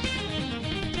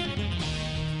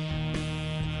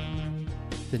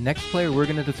 The next player we're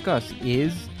going to discuss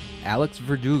is Alex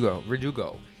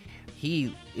Verdugo.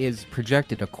 He is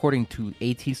projected, according to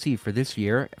ATC for this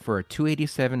year, for a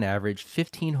 287 average,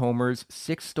 15 homers,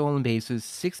 6 stolen bases,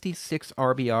 66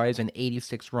 RBIs, and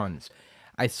 86 runs.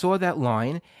 I saw that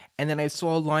line, and then I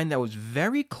saw a line that was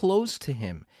very close to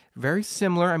him. Very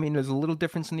similar. I mean, there's a little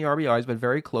difference in the RBIs, but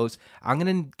very close. I'm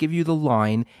going to give you the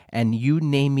line, and you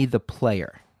name me the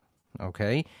player.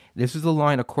 Okay? This is the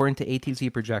line according to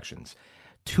ATC projections.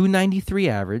 293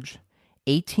 average,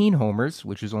 18 homers,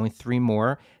 which is only 3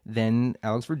 more than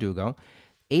Alex Verdugo,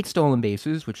 8 stolen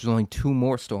bases, which is only 2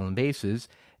 more stolen bases,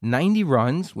 90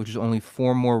 runs, which is only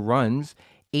 4 more runs,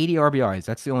 80 RBIs.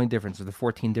 That's the only difference, of the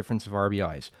 14 difference of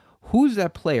RBIs. Who's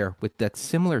that player with that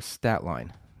similar stat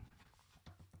line?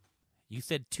 You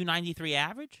said 293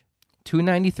 average?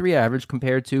 293 average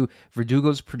compared to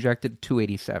Verdugo's projected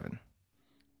 287.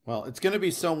 Well, it's going to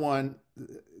be someone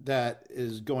that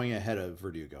is going ahead of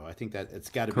Verdugo. I think that it's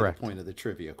got to be the point of the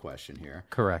trivia question here.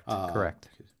 Correct.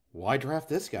 Why draft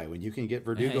this guy when you can get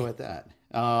Verdugo at that?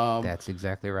 That's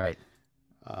exactly right.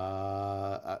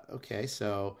 Okay,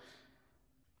 so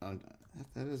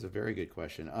that is a very good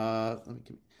question. Let me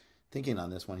keep thinking on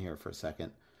this one here for a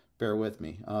second. Bear with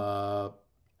me.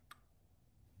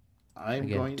 I'm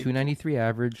going 293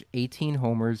 average, 18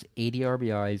 homers, 80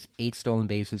 RBIs, 8 stolen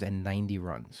bases, and 90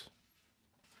 runs.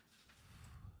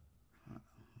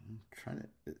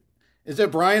 Is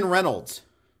it Brian Reynolds?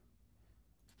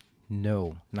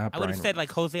 No, not Brian. I would have said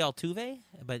like Jose Altuve,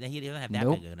 but he doesn't have that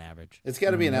big of an average. It's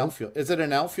got to be an outfield. Is it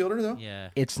an outfielder though? Yeah.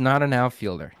 It's not an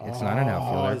outfielder. Not an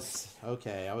outfielder.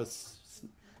 Okay, I was.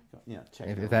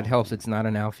 If that helps, it's not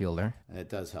an outfielder. It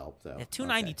does help though. Yeah,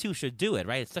 292 should do it,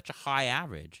 right? It's such a high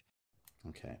average.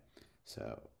 Okay,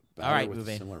 so all right, with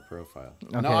a similar profile.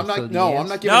 Okay, no, I'm not. So No, I'm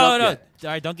not giving up yet.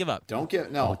 All right, don't give up. Don't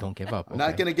give up. Don't give up. I'm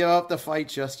not going to give up the fight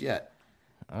just yet.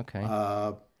 Okay.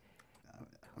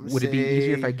 Would it be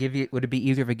easier if I give you? Would it be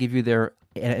easier if I give you their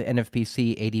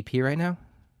NFBC ADP right now?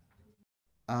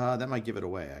 That might give it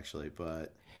away, actually,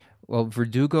 but. Well,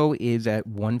 Verdugo is at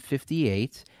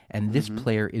 158, and this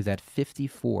player is at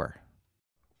 54.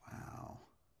 Wow.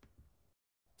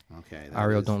 Okay.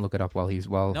 Ariel, don't look it up while he's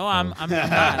No, I'm not.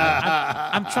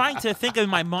 I'm trying to think in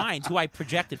my mind who I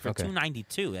projected for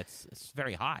 292. It's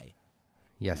very high.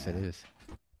 Yes, it is.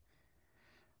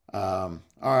 All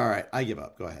right, I give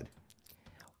up. Go ahead.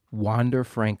 Wander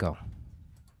Franco.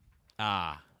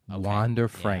 Ah, okay. Wander Yeah,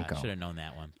 Franco. I should have known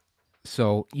that one.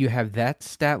 So you have that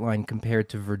stat line compared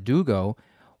to Verdugo.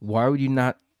 Why would you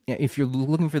not, if you're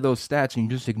looking for those stats and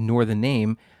you just ignore the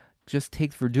name, just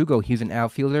take Verdugo. He's an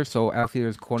outfielder, so outfielder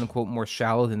is quote unquote more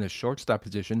shallow than the shortstop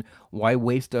position. Why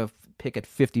waste a pick at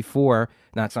 54?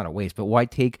 No, it's not a waste, but why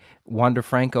take Wander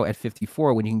Franco at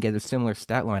 54 when you can get a similar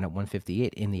stat line at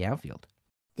 158 in the outfield?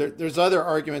 There's other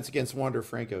arguments against Wander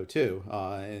Franco too,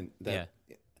 and that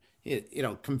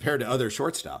compared to other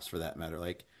shortstops for that matter.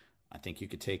 Like, I think you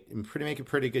could make a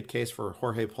pretty good case for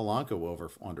Jorge Polanco over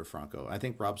Wander Franco. I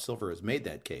think Rob Silver has made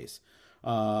that case.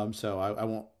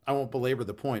 So I won't belabor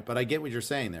the point, but I get what you're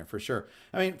saying there for sure.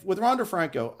 I mean, with Wander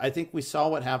Franco, I think we saw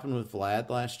what happened with Vlad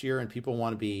last year, and people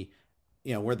want to be,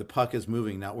 where the puck is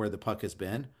moving, not where the puck has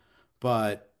been.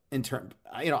 But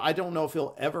I don't know if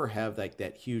he'll ever have like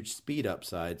that huge speed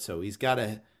upside. So he's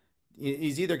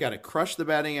either got to crush the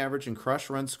batting average and crush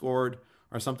runs scored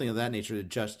or something of that nature to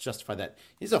justify that.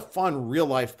 He's a fun real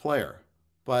life player,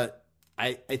 but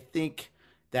I think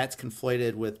that's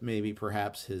conflated with maybe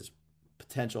perhaps his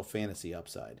potential fantasy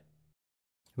upside.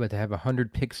 But to have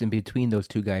 100 picks in between those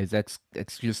two guys, that's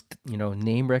just,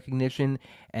 name recognition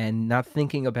and not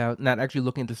actually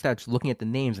looking at the stats, looking at the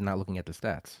names and not looking at the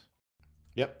stats.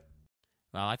 Yep.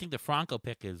 Well, I think the Franco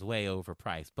pick is way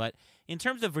overpriced. But in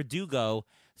terms of Verdugo,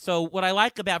 so what I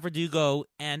like about Verdugo,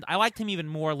 and I liked him even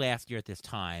more last year at this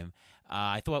time,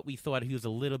 we thought he was a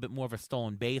little bit more of a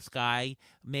stolen base guy,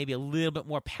 maybe a little bit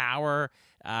more power.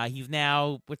 He's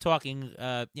now, we're talking,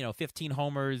 15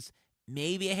 homers,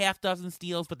 maybe a half dozen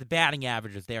steals, but the batting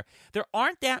average is there. There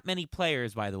aren't that many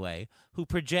players, by the way, who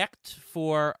project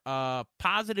for a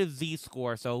positive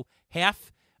Z-score, so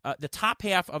the top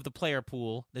half of the player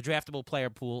pool, the draftable player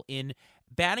pool, in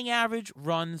batting average,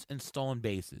 runs, and stolen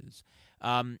bases.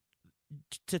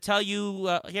 To tell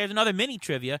you, here's another mini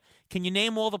trivia. Can you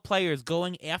name all the players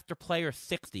going after player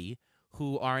 60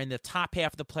 who are in the top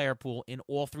half of the player pool in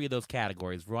all three of those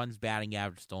categories, runs, batting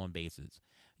average, stolen bases?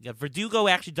 Verdugo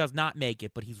actually does not make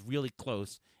it, but he's really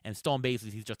close. And stolen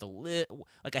bases, he's just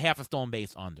like a half a stolen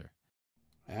base under.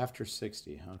 After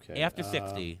 60, okay. After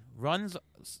 60, runs,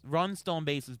 stolen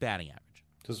bases, batting average.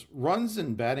 Because runs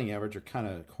and batting average are kind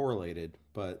of correlated,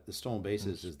 but the stolen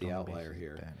bases is the outlier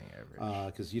here.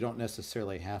 Because you don't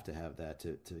necessarily have to have that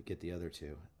to get the other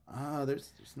two.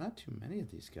 There's not too many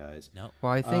of these guys. No.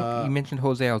 Well, I think you mentioned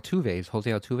Jose Altuve. Is Jose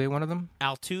Altuve one of them?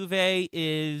 Altuve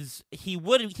he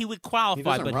would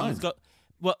qualify, but run.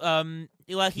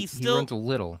 He runs a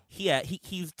little. Yeah,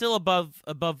 he's still above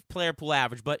player pool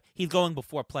average, but he's going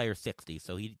before player 60,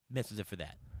 so he misses it for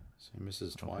that. So he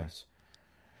misses twice.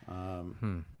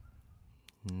 Don't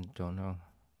know.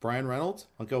 Brian Reynolds?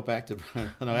 I'll go back to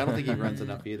Brian. No, I don't think he runs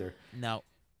enough either. No.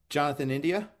 Jonathan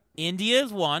India?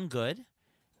 India's one, good.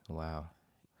 Wow.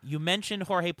 You mentioned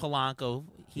Jorge Polanco.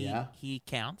 He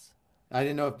counts. I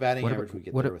didn't know if batting average would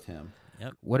get there with him.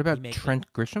 Yep. What about Trent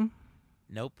Grisham?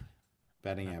 Nope.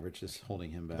 Batting average is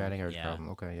holding him back. Batting average problem.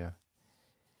 Okay, yeah.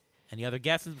 Any other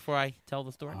guesses before I tell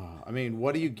the story? I mean,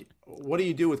 what do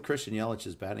you do with Christian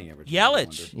Yelich's batting average?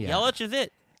 Yelich is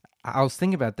it. I was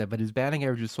thinking about that, but his batting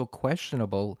average is so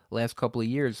questionable last couple of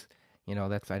years. I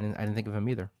didn't think of him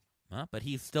either. But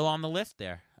he's still on the list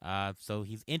there. So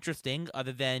he's interesting,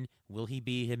 other than will he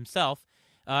be himself?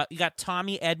 You got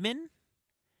Tommy Edman.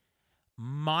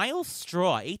 Miles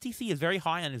Straw. ATC is very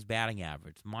high on his batting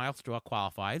average. Miles Straw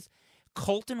qualifies.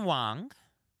 Colton Wong.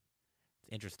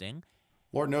 Interesting.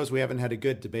 Lord knows we haven't had a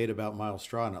good debate about Miles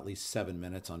Straw in at least 7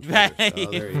 minutes on Twitter. Right, so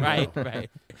there you go.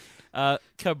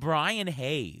 Right. Brian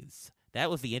Hayes. That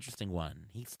was the interesting one.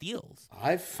 He steals.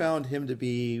 I've found him to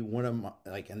be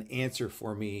an answer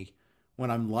for me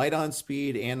when I'm light on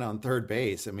speed and on third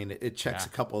base. I mean, it checks a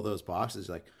couple of those boxes.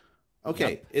 Like,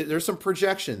 okay, there's some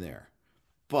projection there,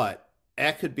 but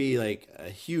that could be like a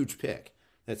huge pick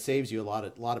that saves you a lot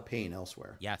of pain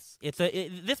elsewhere. Yes,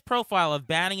 this profile of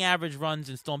batting average, runs,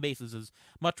 and stolen bases is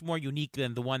much more unique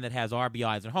than the one that has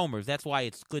RBIs and homers. That's why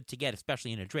it's good to get,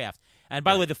 especially in a draft. And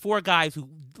by the way, the four guys who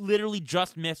literally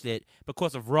just missed it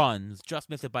because of runs, just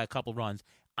missed it by a couple runs: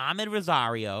 Ahmed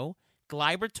Rosario,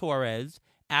 Gleyber Torres,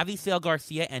 Avisail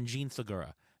Garcia, and Gene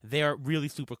Segura. They're really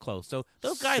super close. So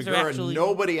those guys Segura, are actually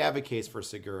nobody advocates for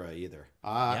Segura either.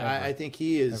 I think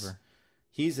he is. Ever.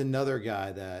 He's another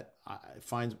guy that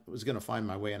was going to find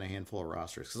my way on a handful of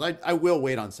rosters because I will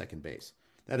wait on second base.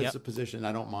 That is a position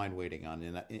I don't mind waiting on,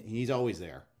 and he's always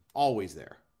there, always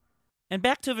there. And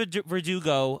back to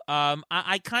Verdugo,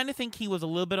 I kind of think he was a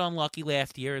little bit unlucky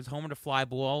last year. His homer to fly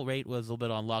ball rate was a little bit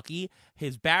unlucky.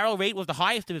 His barrel rate was the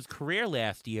highest of his career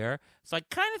last year. So I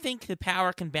kind of think the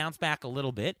power can bounce back a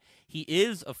little bit. He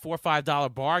is a $4 or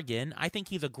 $5 bargain. I think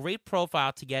he's a great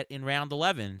profile to get in round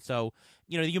 11. So,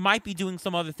 you might be doing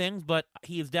some other things, but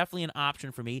he is definitely an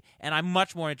option for me, and I'm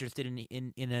much more interested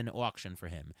in an auction for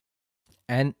him.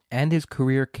 And his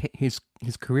career his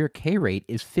career K rate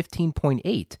is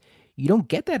 15.8. You don't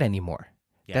get that anymore.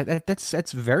 Yeah.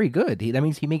 That's very good. That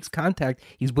means he makes contact.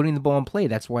 He's putting the ball in play.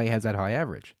 That's why he has that high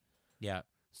average. Yeah.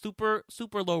 Super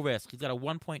low risk. He's got a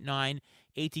 1.9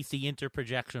 ATC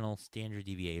interprojectional standard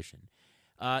deviation.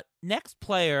 Next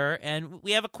player, and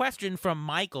we have a question from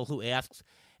Michael who asks,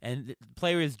 and the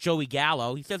player is Joey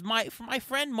Gallo. He says, my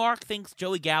friend Mark thinks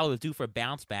Joey Gallo is due for a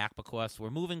bounce back because we're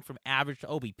moving from average to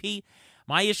OBP.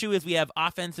 My issue is we have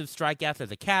offensive strikeouts as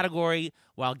a category.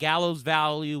 While Gallo's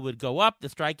value would go up, the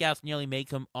strikeouts nearly make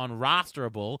him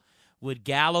unrosterable. Would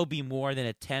Gallo be more than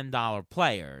a $10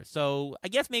 player? So I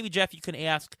guess maybe, Jeff, you can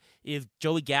ask, is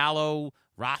Joey Gallo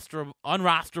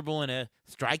unrosterable in a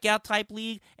strikeout type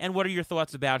league? And what are your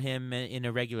thoughts about him in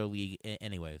a regular league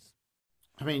anyways?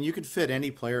 I mean, you could fit any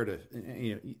player to,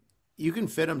 you can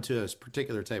fit him to a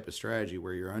particular type of strategy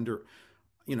where you're under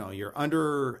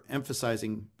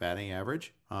emphasizing batting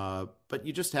average, but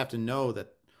you just have to know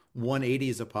that 180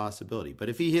 is a possibility. But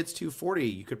if he hits 240,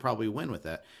 you could probably win with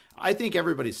that. I think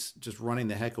everybody's just running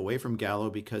the heck away from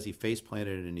Gallo because he face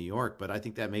planted in New York, but I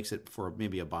think that makes it for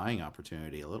maybe a buying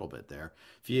opportunity a little bit there.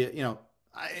 If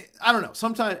I don't know.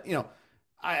 Sometimes,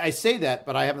 I say that,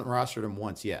 but I haven't rostered him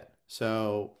once yet.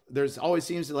 So there's always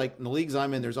seems to, like in the leagues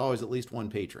I'm in, there's always at least one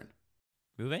patron.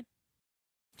 Moving.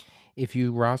 If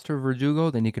you roster Verdugo,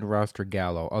 then you can roster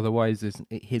Gallo. Otherwise,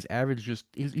 his average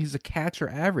he's a catcher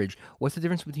average. What's the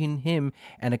difference between him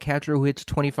and a catcher who hits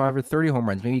 25 or 30 home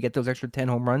runs? Maybe you get those extra 10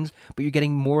 home runs, but you're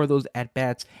getting more of those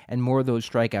at-bats and more of those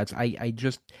strikeouts.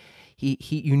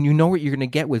 You know what you're going to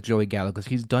get with Joey Gallo because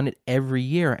he's done it every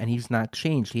year and he's not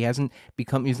changed. He's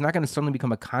not going to suddenly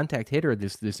become a contact hitter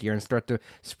this year and start to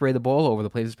spray the ball over the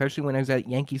place, especially when I was at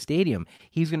Yankee Stadium.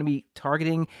 He's going to be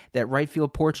targeting that right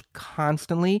field porch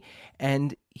constantly,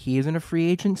 and he is in a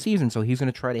free agent season, so he's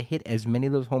going to try to hit as many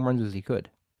of those home runs as he could.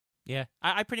 Yeah,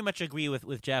 I pretty much agree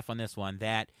with Jeff on this one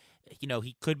that,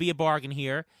 he could be a bargain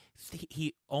here.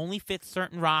 He only fits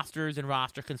certain rosters and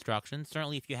roster construction.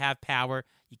 Certainly, if you have power,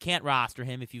 you can't roster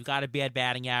him. If you've got a bad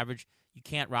batting average, you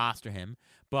can't roster him.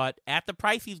 But at the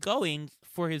price he's going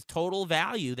for his total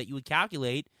value that you would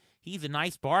calculate, he's a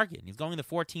nice bargain. He's going the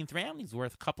 14th round. He's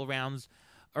worth a couple rounds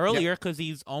earlier because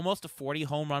he's almost a 40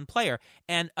 home run player.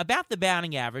 And about the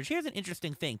batting average, here's an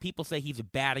interesting thing. People say he's a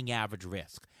batting average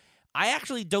risk. I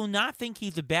actually do not think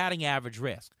he's a batting average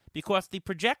risk because the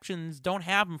projections don't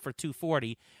have him for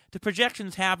 240. The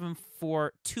projections have him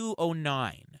for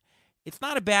 209. It's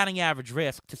not a batting average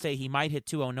risk to say he might hit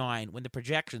 209 when the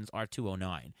projections are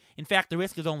 209. In fact, the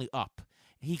risk is only up.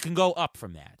 He can go up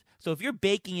from that. So if you're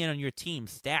baking in on your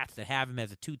team's stats that have him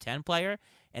as a 210 player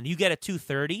and you get a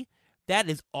 230, that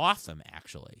is awesome,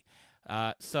 actually.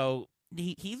 So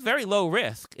he's very low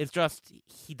risk. It's just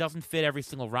he doesn't fit every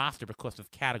single roster because of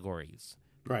categories.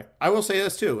 Right. I will say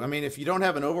this too. I mean, if you don't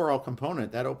have an overall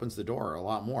component, that opens the door a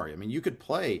lot more. I mean, you could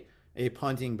play a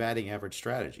punting batting average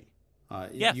strategy.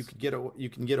 Yes. You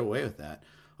can get away with that.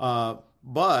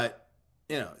 But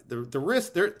the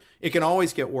risk there, it can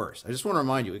always get worse. I just want to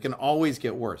remind you, it can always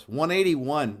get worse.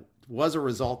 181 was a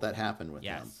result that happened with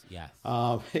them. Yes.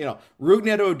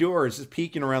 Rougned Odor is just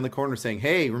peeking around the corner saying,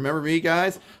 "Hey, remember me,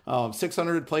 guys?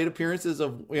 600 plate appearances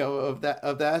of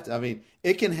that. I mean,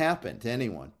 it can happen to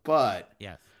anyone, but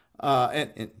yes.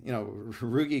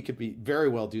 Rugi could be very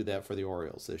well do that for the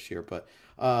Orioles this year, but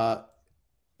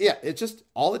it just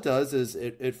all it does is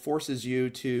it forces you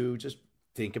to just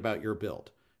think about your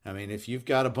build. I mean, if you've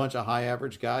got a bunch of high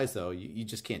average guys, though, you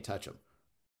just can't touch them.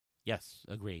 Yes,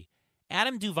 agree.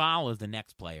 Adam Duvall is the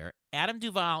next player. Adam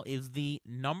Duvall is the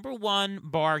number one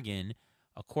bargain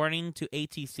according to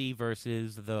ATC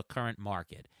versus the current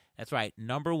market. That's right,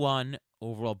 number one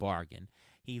overall bargain.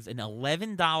 He's an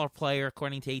 $11 player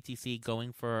according to ATC,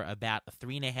 going for about a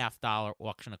 $3.50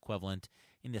 auction equivalent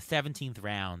in the 17th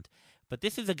round. But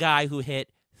this is a guy who hit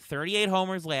 38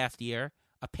 homers last year,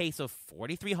 a pace of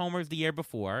 43 homers the year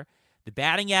before. The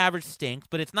batting average stinks,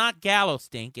 but it's not Gallo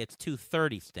stink, it's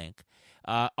 230 stink.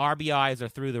 RBIs are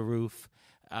through the roof.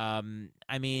 I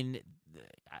mean,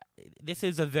 this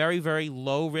is a very, very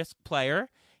low risk player.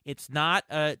 It's not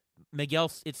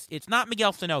Miguel. It's not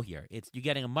Miguel Sano here. You're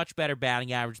getting a much better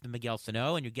batting average than Miguel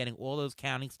Sano, and you're getting all those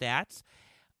counting stats.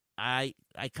 I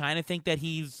kind of think that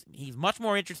he's much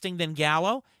more interesting than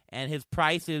Gallo, and his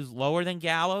price is lower than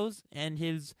Gallo's, and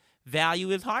his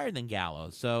value is higher than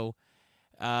Gallo's. So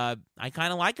I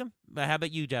kind of like him. But how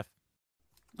about you, Jeff?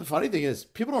 The funny thing is,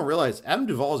 people don't realize Adam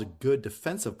Duvall is a good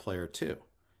defensive player too.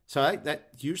 So that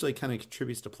usually kind of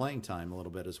contributes to playing time a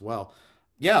little bit as well.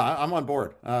 Yeah, I'm on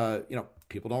board.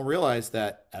 People don't realize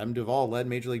that Adam Duvall led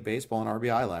Major League Baseball in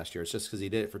RBI last year. It's just because he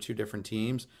did it for two different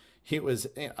teams.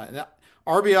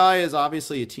 RBI is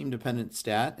obviously a team-dependent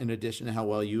stat in addition to how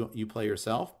well you play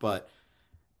yourself. But,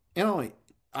 I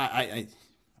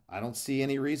don't see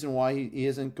any reason why he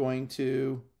isn't going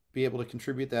to be able to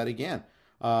contribute that again.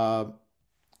 Atlanta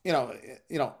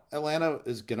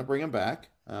is going to bring him back.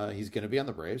 He's going to be on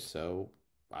the Braves, so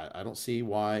I don't see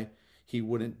why he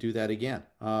wouldn't do that again.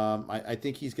 I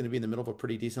think he's going to be in the middle of a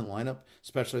pretty decent lineup,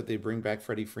 especially if they bring back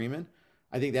Freddie Freeman.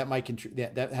 I think that might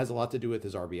that has a lot to do with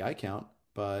his RBI count,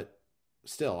 but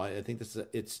still, I think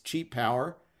it's cheap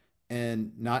power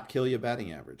and not kill you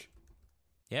batting average.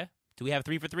 Yeah. Do we have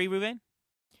 3 for 3, Ruben?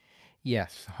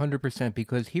 Yes, 100%,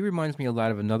 because he reminds me a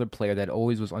lot of another player that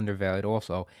always was undervalued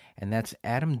also, and that's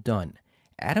Adam Dunn.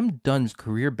 Adam Dunn's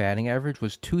career batting average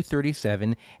was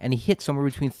 .237, and he hit somewhere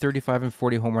between 35 and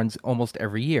 40 home runs almost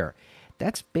every year.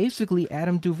 That's basically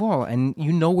Adam Duvall, and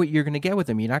you know what you're going to get with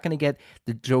him. You're not going to get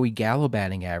the Joey Gallo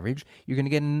batting average. You're going to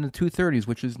get in the 230s,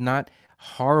 which is not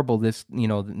horrible the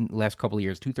last couple of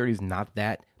years. 230 is not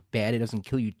that bad. It doesn't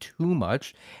kill you too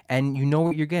much, and you know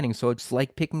what you're getting. So it's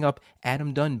like picking up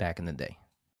Adam Dunn back in the day.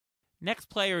 Next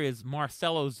player is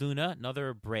Marcelo Zuna,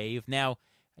 another Brave. Now,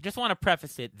 I just want to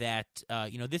preface it that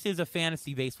this is a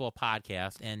fantasy baseball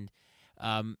podcast, and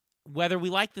whether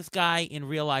we like this guy in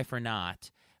real life or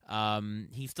not,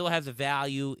 he still has a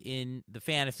value in the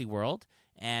fantasy world.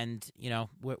 And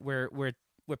we're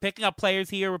picking up players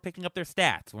here. We're picking up their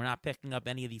stats. We're not picking up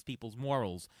any of these people's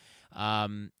morals.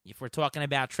 If we're talking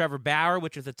about Trevor Bauer,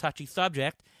 which is a touchy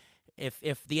subject, if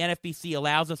the NFBC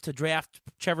allows us to draft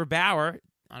Trevor Bauer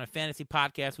on a fantasy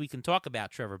podcast, we can talk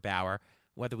about Trevor Bauer,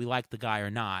 whether we like the guy or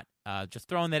not. Just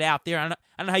throwing that out there. I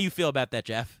don't know how you feel about that,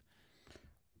 Jeff.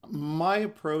 My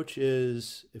approach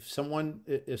is if someone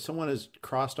is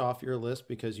crossed off your list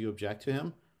because you object to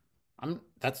him,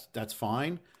 that's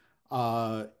fine.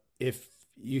 If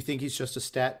you think he's just a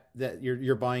stat that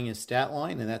you're buying his stat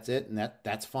line and that's it, and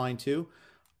that's fine too.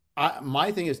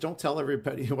 My thing is, don't tell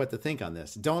everybody what to think on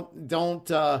this. Don't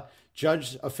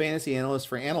judge a fantasy analyst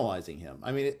for analyzing him.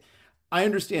 I mean, I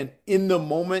understand in the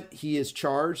moment he is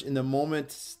charged, in the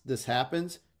moment this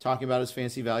happens, talking about his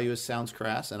fantasy value sounds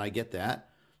crass, and I get that.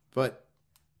 But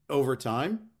over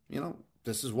time,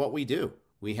 this is what we do.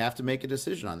 We have to make a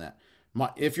decision on that.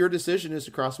 If your decision is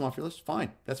to cross him off your list,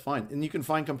 fine. That's fine. And you can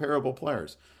find comparable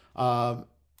players. I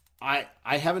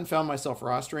haven't found myself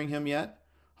rostering him yet.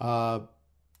 I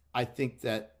think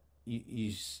that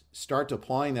you start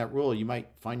applying that rule, you might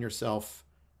find yourself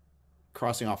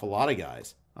crossing off a lot of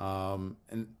guys.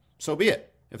 And so be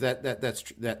it, if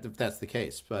that's the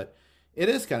case. But it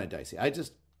is kind of dicey.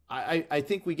 I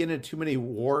think we get into too many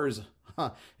wars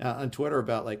on Twitter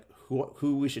about like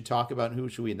who we should talk about and who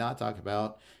should we not talk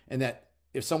about, and that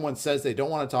if someone says they don't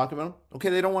want to talk about them, okay,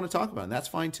 they don't want to talk about them. That's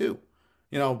fine too,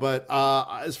 But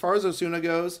as far as Osuna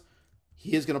goes,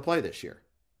 he is going to play this year,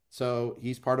 so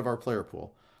he's part of our player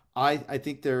pool. I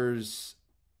think there's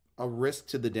a risk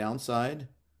to the downside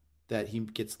that he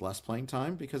gets less playing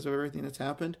time because of everything that's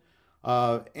happened.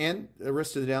 And a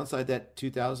risk to the downside that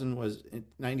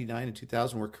 99 and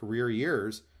 2000 were career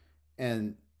years,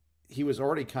 and he was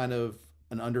already kind of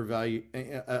an undervalued,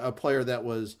 a player that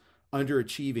was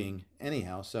underachieving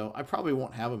anyhow. So I probably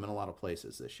won't have him in a lot of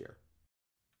places this year.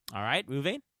 All right,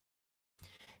 Ruvain?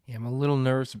 Yeah, I'm a little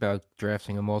nervous about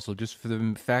drafting him also, just for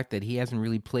the fact that he hasn't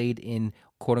really played in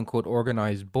quote-unquote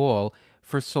organized ball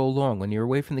for so long. When you're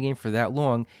away from the game for that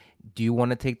long, do you want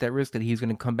to take that risk that he's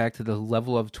going to come back to the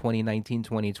level of 2019,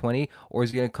 2020, or is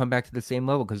he going to come back to the same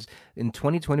level? Because in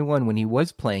 2021, when he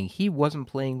was playing, he wasn't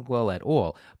playing well at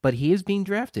all. But he is being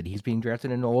drafted. He's being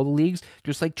drafted in all the leagues,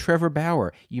 just like Trevor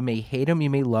Bauer. You may hate him, you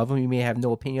may love him, you may have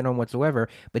no opinion on whatsoever,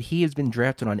 but he has been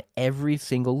drafted on every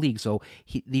single league. So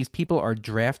these people are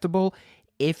draftable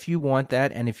if you want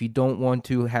that, and if you don't want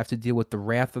to have to deal with the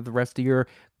wrath of the rest of your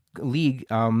league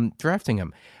drafting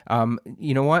him.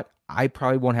 You know what? I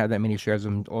probably won't have that many shares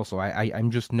of him also.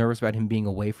 I'm just nervous about him being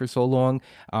away for so long.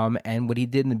 And what he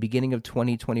did in the beginning of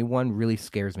 2021 really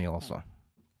scares me also.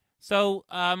 So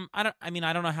I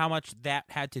don't know how much that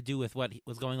had to do with what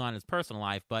was going on in his personal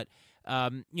life, but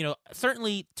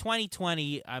certainly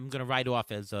 2020 I'm going to write off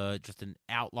as just an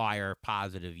outlier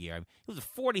positive year. It was a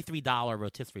 $43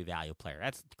 rotisserie value player.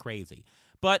 That's crazy.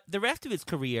 But the rest of his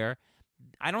career,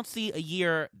 I don't see a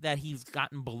year that he's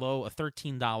gotten below a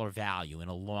 $13 value in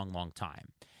a long, long time.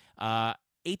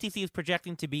 ATC is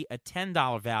projecting to be a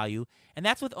 $10 value, and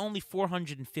that's with only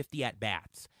 450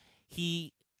 at-bats.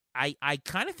 I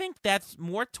kind of think that's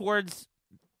more towards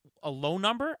a low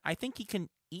number. I think he can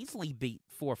easily beat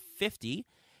 450.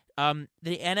 The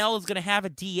NL is going to have a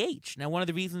DH. Now, one of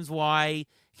the reasons why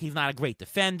he's not a great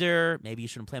defender, maybe you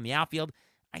shouldn't play him in the outfield,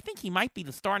 I think he might be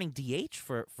the starting DH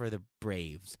for the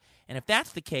Braves. And if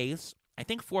that's the case, I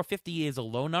think 450 is a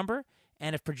low number.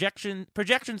 And if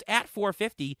projections at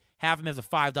 450 have him as a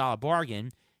 $5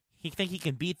 bargain, he think he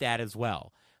can beat that as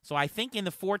well. So I think in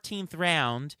the 14th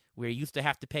round, where he used to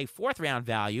have to pay 4th round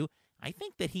value, I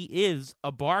think that he is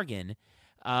a bargain.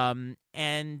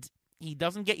 And he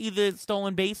doesn't get you the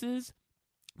stolen bases,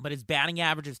 but his batting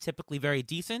average is typically very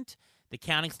decent. The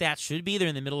counting stats should be there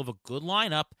in the middle of a good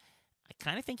lineup. I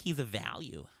kind of think he's a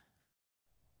value.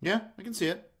 Yeah, I can see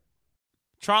it.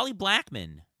 Charlie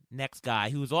Blackmon, next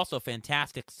guy, who is also a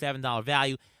fantastic $7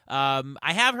 value. I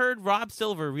have heard Rob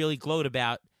Silver really gloat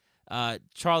about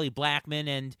Charlie Blackmon,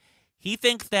 and he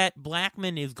thinks that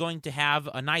Blackmon is going to have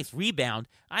a nice rebound.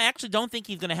 I actually don't think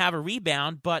he's going to have a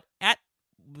rebound, but at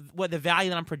what the value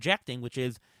that I'm projecting, which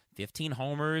is 15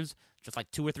 homers, just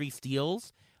like 2 or 3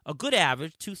 steals, a good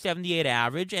average, 278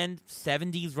 average, and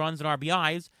 70s runs and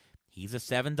RBIs, he's a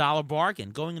 $7 bargain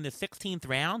going in the 16th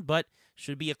round, but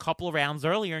should be a couple of rounds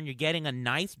earlier, and you're getting a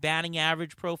nice batting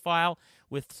average profile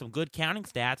with some good counting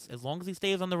stats. As long as he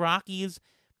stays on the Rockies,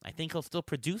 I think he'll still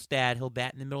produce that. He'll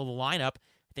bat in the middle of the lineup.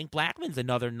 I think Blackmon's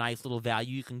another nice little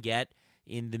value you can get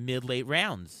in the mid-late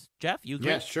rounds. Jeff, you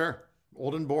agree? Yeah, sure.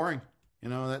 Old and boring.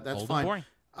 That's fine. Boring.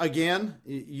 Again,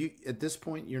 you at this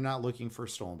point, you're not looking for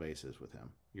stolen bases with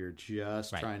him. You're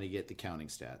just trying to get the counting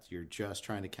stats. You're just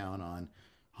trying to count on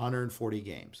 140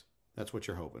 games. That's what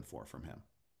you're hoping for from him.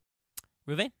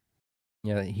 Ruven?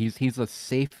 Yeah, he's a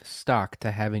safe stock to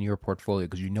have in your portfolio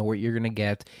because you know what you're going to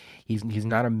get. He's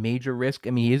not a major risk. I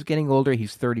mean, he is getting older.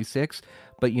 He's 36.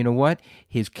 But you know what?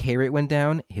 His K rate went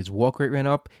down. His walk rate went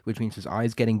up, which means his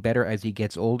eye's getting better as he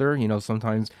gets older.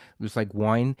 Sometimes just like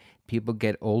wine, people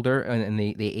get older and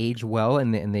they age well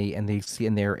and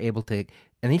they're able to.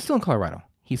 And he's still in Colorado.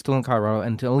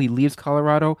 Until he leaves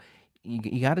Colorado,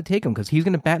 you got to take him because he's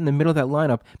going to bat in the middle of that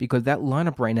lineup because that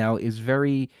lineup right now is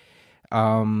very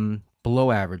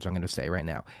below average, I'm going to say right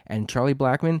now. And Charlie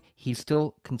Blackmon, he's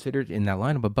still considered in that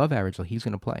lineup above average, so he's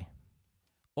going to play.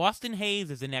 Austin Hayes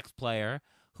is the next player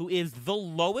who is the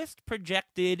lowest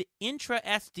projected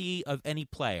intra-SD of any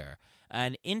player.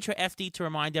 And intra-SD, to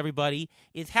remind everybody,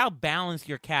 is how balanced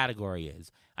your category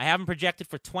is. I have him projected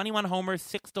for 21 homers,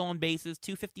 6 stolen bases,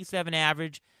 257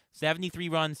 average, 73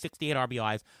 runs, 68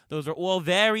 RBIs. Those are all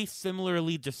very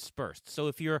similarly dispersed. So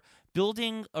if you're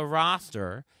building a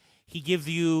roster, he gives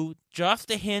you just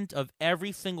a hint of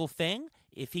every single thing.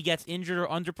 If he gets injured or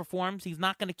underperforms, he's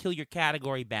not going to kill your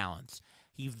category balance.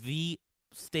 He's the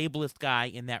stablest guy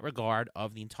in that regard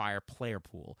of the entire player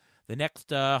pool. The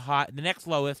next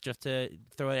lowest, just to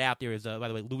throw it out there, is, by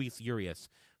the way, Luis Urias,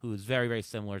 who is very, very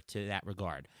similar to that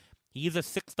regard. He's a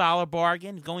 $6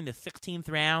 bargain. He's going the 16th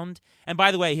round. And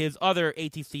by the way, his other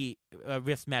ATC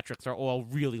risk metrics are all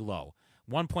really low.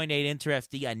 1.8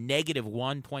 interest, a negative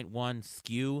 1.1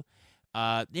 skew.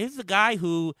 This is a guy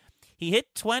who he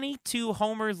hit 22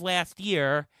 homers last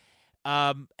year,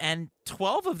 and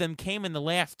 12 of them came in the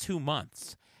last 2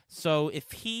 months. So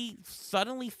if he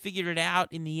suddenly figured it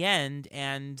out in the end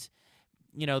and,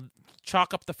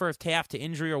 chalk up the first half to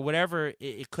injury or whatever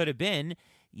it could have been,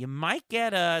 you might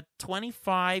get a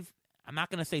 25, I'm not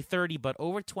going to say 30, but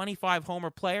over 25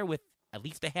 homer player with at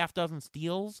least a half dozen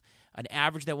steals, an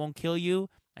average that won't kill you.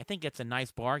 I think it's a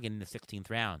nice bargain in the 16th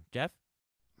round. Jeff?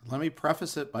 Let me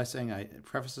preface this by saying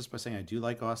I do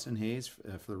like Austin Hayes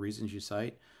for the reasons you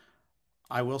cite.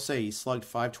 I will say he slugged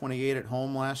 .528 at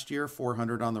home last year,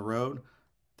 .400 on the road.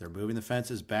 They're moving the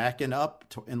fences back and up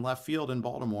in left field in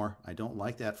Baltimore. I don't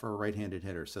like that for a right-handed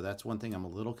hitter, so that's one thing I'm a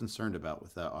little concerned about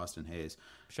with Austin Hayes.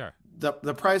 Sure.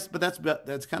 The price, but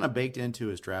that's kind of baked into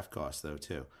his draft cost though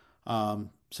too.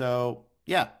 So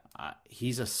yeah,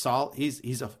 he's a solid.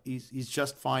 He's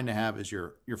just fine to have as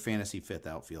your fantasy 5th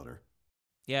outfielder.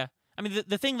 Yeah. I mean,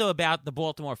 the thing, though, about the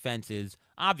Baltimore fence is,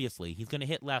 obviously, he's going to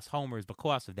hit less homers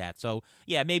because of that. So,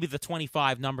 yeah, maybe the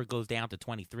 25 number goes down to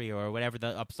 23 or whatever the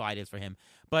upside is for him.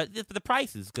 But the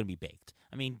price is going to be baked.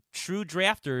 I mean, true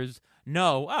drafters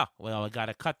know, I got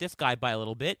to cut this guy by a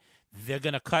little bit. They're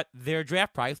going to cut their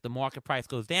draft price. The market price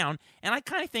goes down. And I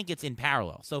kind of think it's in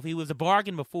parallel. So if he was a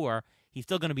bargain before, he's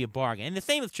still going to be a bargain. And the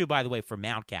same is true, by the way, for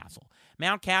Mountcastle.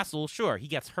 Mountcastle, sure, he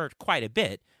gets hurt quite a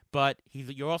bit, but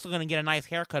you're also going to get a nice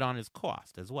haircut on his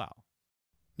cost as well.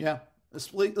 Yeah,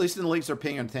 at least in the leagues they're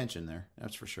paying attention there.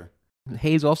 That's for sure.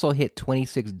 Hayes also hit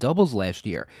 26 doubles last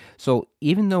year. So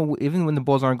even when the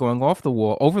balls aren't going off the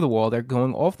wall, over the wall, they're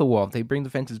going off the wall. If they bring the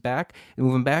fences back and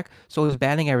move them back, so his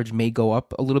batting average may go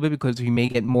up a little bit because he may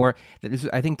get more.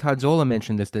 I think Todd Zola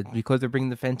mentioned this, that because they're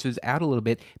bringing the fences out a little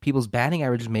bit, people's batting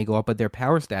averages may go up, but their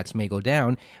power stats may go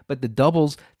down. But the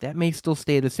doubles, that may still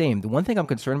stay the same. The one thing I'm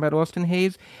concerned about Austin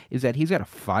Hayes is that he's got a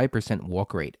 5%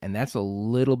 walk rate, and that's a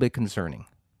little bit concerning.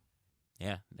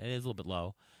 Yeah, it is a little bit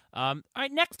low. All right,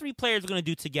 next three players we're going to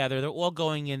do together. They're all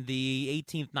going in the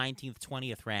 18th, 19th,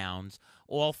 20th rounds,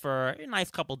 all for a nice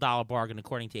couple dollar bargain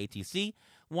according to ATC.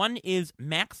 One is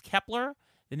Max Kepler,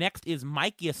 the next is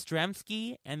Mike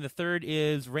Yastrzemski, and the third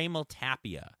is Raimel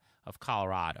Tapia of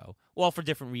Colorado, all for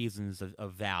different reasons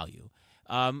of value.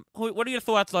 What are your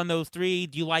thoughts on those three?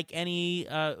 Do you like any?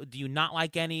 Do you not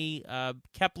like any?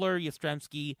 Kepler,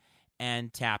 Yastrzemski,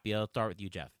 and Tapia. I'll start with you,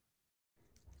 Jeff.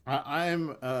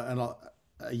 I'm a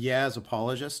Yaz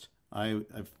apologist.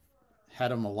 I've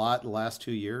had him a lot the last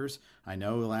 2 years. I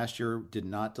know last year did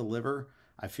not deliver.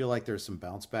 I feel like there's some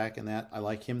bounce back in that. I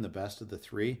like him the best of the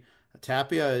three.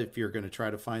 Tapia, if you're going to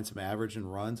try to find some average in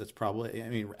runs, it's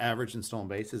probably, average in stolen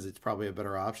bases, it's probably a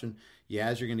better option.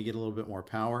 Yaz, you're going to get a little bit more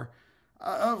power.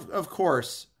 Of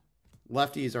course,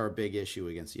 lefties are a big issue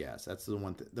against Yaz. That's the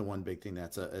one big thing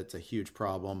it's a huge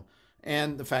problem.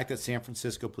 And the fact that San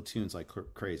Francisco platoons like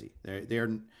crazy.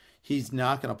 He's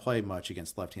not going to play much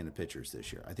against left-handed pitchers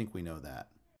this year. I think we know that.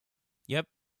 Yep.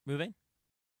 Moving.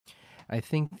 I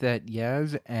think that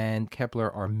Yaz and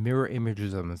Kepler are mirror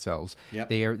images of themselves. Yep.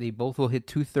 They both will hit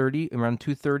 230, around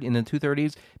 230 in the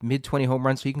 230s, mid-20 home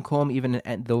runs. So you can call them even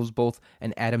those both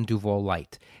an Adam Duvall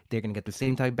light. They're going to get the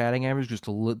same type batting average, just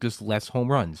less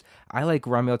home runs. I like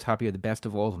Raimel Tapia the best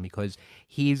of all of them because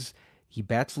he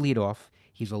bats leadoff.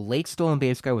 He's a late stolen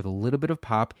base guy with a little bit of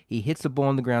pop. He hits the ball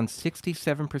on the ground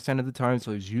 67% of the time,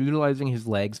 so he's utilizing his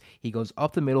legs. He goes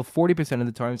up the middle 40% of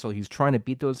the time, so he's trying to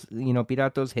beat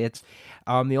out those hits.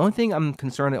 The only thing I'm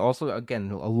concerned, also, again,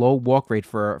 a low walk rate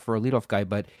for a leadoff guy,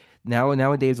 but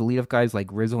nowadays the leadoff guys like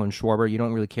Rizzo and Schwarber, you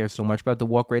don't really care so much about the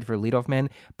walk rate for a leadoff man,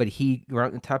 but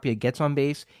Tapia gets on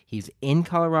base. He's in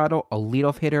Colorado, a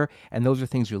leadoff hitter, and those are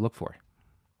things you look for.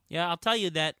 Yeah, I'll tell you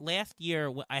that last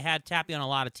year I had Tapia on a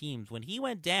lot of teams. When he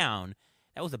went down,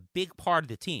 that was a big part of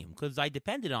the team because I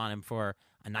depended on him for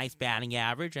a nice batting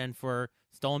average and for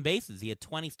stolen bases. He had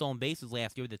 20 stolen bases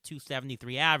last year with a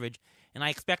 273 average, and I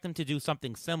expect him to do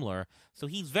something similar. So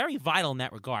he's very vital in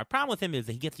that regard. Problem with him is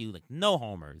that he gets you like no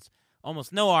homers,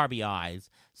 almost no RBIs.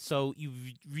 So you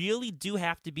really do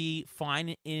have to be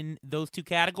fine in those two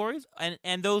categories,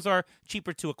 and those are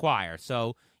cheaper to acquire.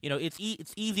 So it's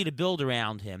easy to build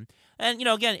around him. And,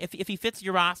 again, if he fits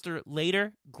your roster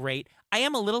later, great. I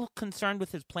am a little concerned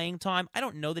with his playing time. I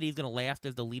don't know that he's going to last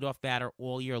as the leadoff batter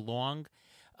all year long.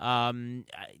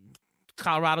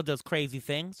 Colorado does crazy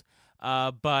things,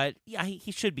 but yeah,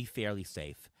 he should be fairly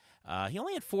safe. He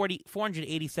only had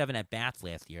 487 at-bats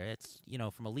last year. It's,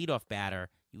 from a leadoff batter,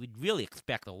 you would really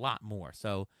expect a lot more.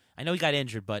 So I know he got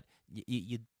injured, but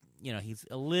he's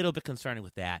a little bit concerning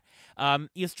with that.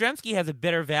 Yastrzemski has a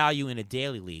better value in a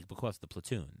daily league because of the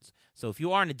platoons. So if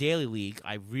you are in a daily league,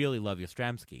 I really love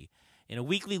Yastrzemski. In a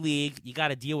weekly league, you got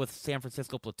to deal with San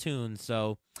Francisco platoons,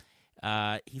 so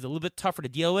he's a little bit tougher to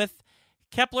deal with.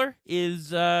 Kepler is,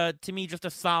 to me, just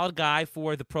a solid guy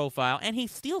for the profile, and he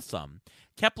steals some.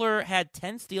 Kepler had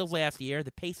 10 steals last year,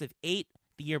 the pace of 8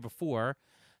 the year before.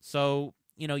 So,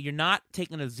 you're not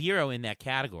taking a 0 in that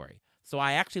category. So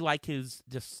I actually like his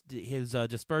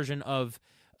dispersion of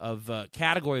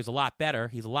categories a lot better.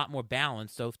 He's a lot more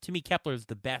balanced. So to me, Kepler is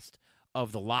the best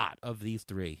of the lot of these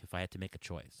three if I had to make a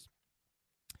choice.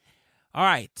 All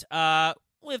right.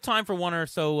 We have time for one or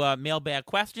so mailbag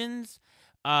questions.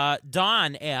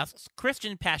 Don asks,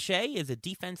 Christian Pache is a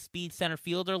defense speed center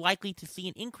fielder likely to see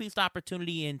an increased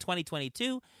opportunity in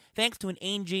 2022 thanks to an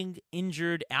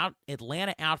injured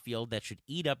Atlanta outfield that should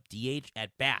eat up DH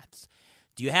at bats.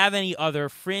 Do you have any other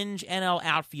fringe NL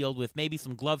outfield with maybe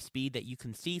some glove speed that you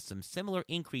can see some similar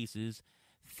increases?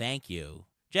 Thank you.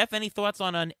 Jeff, any thoughts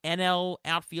on an NL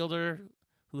outfielder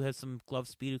who has some glove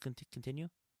speed who can continue?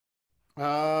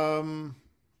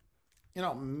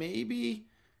 Maybe,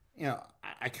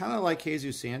 I kind of like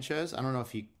Jesus Sanchez. I don't know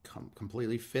if he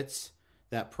completely fits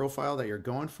that profile that you're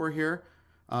going for here.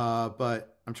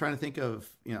 But I'm trying to think of,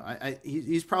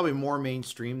 he's probably more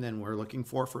mainstream than we're looking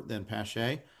than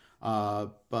Pache.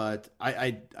 But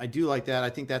I do like that. I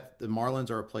think that the Marlins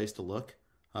are a place to look,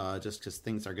 just because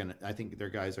I think their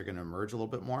guys are going to emerge a little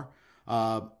bit more.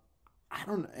 I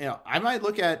don't, I might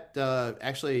look at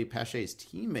actually Pache's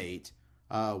teammate,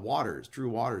 Drew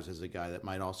Waters, as a guy that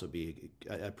might also be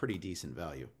a pretty decent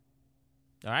value.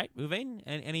 All right, Ruvain,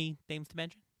 any names to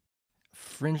mention?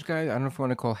 Fringe guy. I don't know if you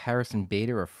want to call Harrison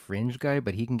Bader a fringe guy,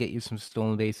 but he can get you some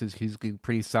stolen bases. He's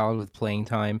pretty solid with playing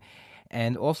time.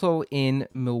 And also in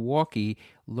Milwaukee,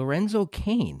 Lorenzo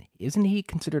Cain. Isn't he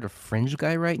considered a fringe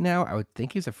guy right now? I would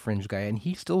think he's a fringe guy, and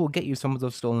he still will get you some of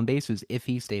those stolen bases if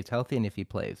he stays healthy and if he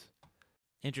plays.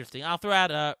 Interesting. I'll throw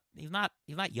out he's not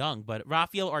young, but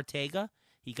Rafael Ortega.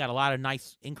 He got a lot of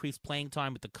nice increased playing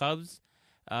time with the Cubs.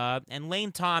 And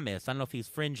Lane Thomas. I don't know if he's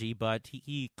fringy, but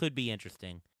he could be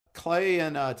interesting. Clay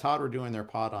and Todd were doing their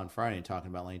pod on Friday and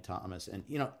talking about Lane Thomas. And,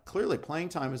 clearly playing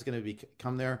time is going to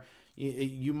come there.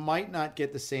 You might not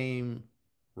get the same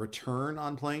return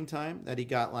on playing time that he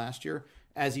got last year.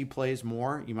 As he plays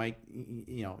more, you might,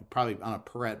 probably on a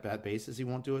per at-bat basis, he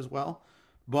won't do as well.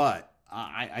 But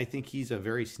I think he's a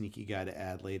very sneaky guy to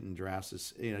add late in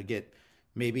drafts. Get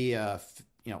maybe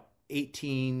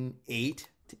 18-8,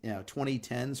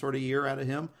 2010 sort of year out of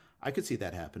him. I could see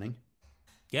that happening.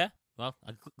 Yeah. Well,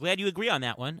 I'm glad you agree on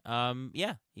that one.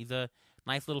 Yeah, he's a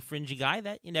nice little fringy guy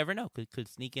that you never know could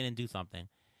sneak in and do something.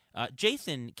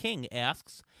 Jason King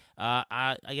asks,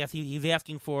 I guess he's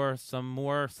asking for some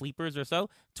more sleepers or so.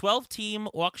 12-team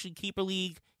auction keeper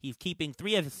league. He's keeping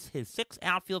 3 of his 6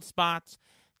 outfield spots,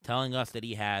 telling us that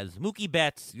he has Mookie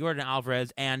Betts, Yordan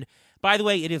Alvarez, and by the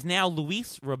way, it is now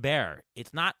Luis Robert.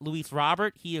 It's not Luis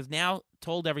Robert. He has now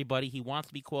told everybody he wants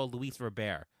to be called Luis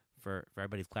Robert, for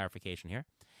everybody's clarification here.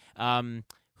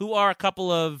 Who are a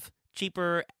couple of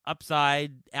cheaper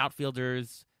upside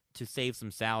outfielders to save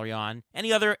some salary on.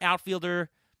 Any other outfielder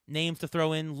names to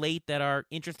throw in late that are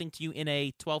interesting to you in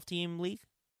a 12-team league?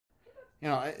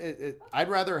 I'd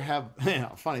rather have,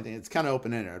 funny thing, it's kind of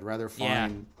open-ended. I'd rather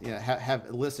find, have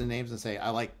a list of names and say, I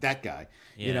like that guy.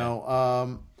 Yeah.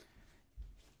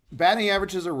 Batting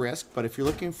average is a risk, but if you're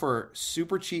looking for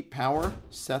super cheap power,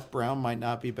 Seth Brown might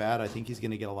not be bad. I think he's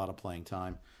going to get a lot of playing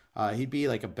time. He'd be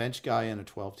like a bench guy in a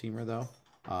 12-teamer, though.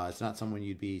 It's not someone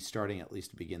you'd be starting at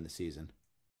least to begin the season.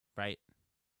 Right.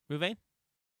 Ruvain?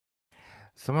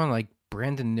 Someone like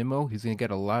Brandon Nimmo, he's going to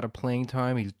get a lot of playing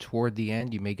time. He's toward the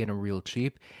end. You may get him real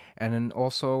cheap. And then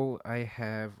also I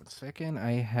have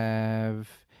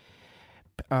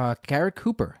Garrett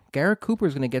Cooper. Garrett Cooper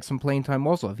is going to get some playing time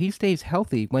also. If he stays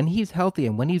healthy, when he's healthy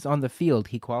and when he's on the field,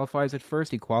 he qualifies at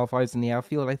first. He qualifies in the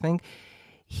outfield, I think.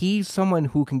 He's someone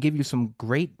who can give you some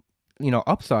great,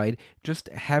 upside. Just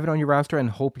have it on your roster and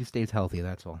hope he stays healthy.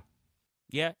 That's all.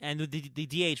 Yeah, and the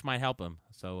DH might help him.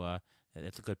 So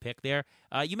that's a good pick there.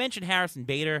 You mentioned Harrison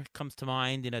Bader comes to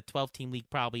mind in a 12-team league,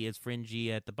 probably is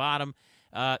fringy at the bottom.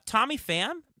 Tommy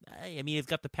Pham, I mean, he's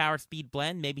got the power speed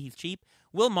blend. Maybe he's cheap.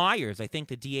 Will Myers, I think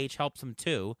the DH helps him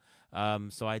too.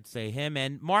 So I'd say him.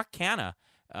 And Mark Canha,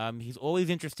 he's always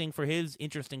interesting for his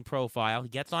interesting profile. He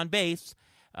gets on base,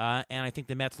 and I think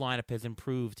the Mets lineup has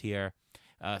improved here.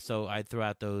 So I'd throw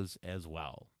out those as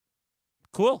well.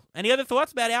 Cool. Any other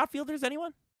thoughts about outfielders,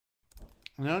 anyone?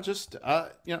 No, just,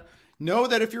 know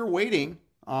that if you're waiting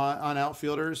on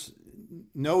outfielders,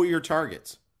 know your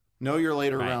targets. Know your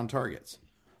later round targets.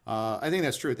 I think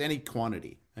that's true with any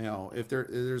quantity. If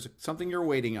there's something you're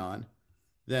waiting on,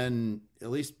 then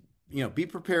at least, be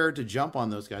prepared to jump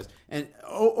on those guys. And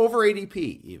over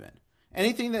ADP even.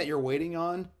 Anything that you're waiting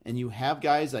on and you have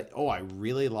guys that, I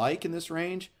really like in this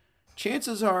range,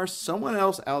 chances are someone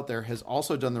else out there has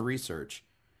also done the research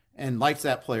and likes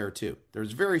that player too.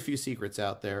 There's very few secrets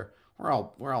out there. We're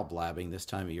all blabbing this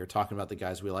time of year, talking about the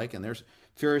guys we like, and they're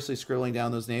furiously scribbling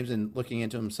down those names and looking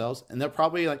into themselves, and they're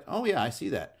probably like, oh yeah, I see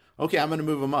that. Okay, I'm going to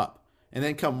move them up. And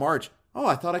then come March,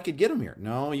 I thought I could get him here.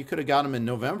 No, you could have got him in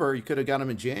November. You could have got him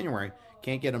in January.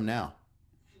 Can't get him now.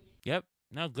 Yep.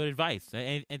 No, good advice.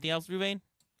 Anything else, Ruvain?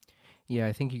 Yeah,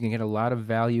 I think you can get a lot of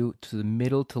value to the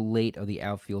middle to late of the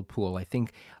outfield pool. I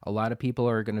think a lot of people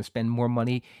are going to spend more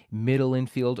money middle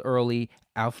infield early,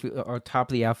 outfield or top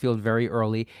of the outfield very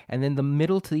early, and then the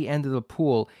middle to the end of the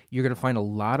pool, you're going to find a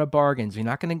lot of bargains. You're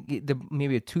not going to get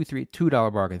maybe a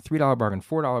 $2 bargain, $3 bargain,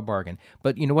 $4 bargain,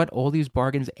 but you know what? All these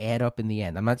bargains add up in the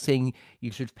end. I'm not saying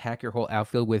you should pack your whole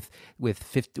outfield with $20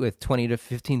 to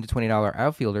 $15 to $20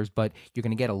 outfielders, but you're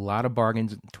going to get a lot of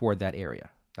bargains toward that area,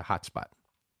 the hot spot.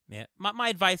 Yeah, my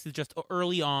advice is just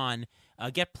early on,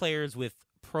 get players with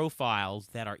profiles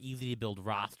that are easy to build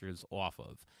rosters off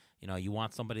of. You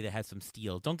want somebody that has some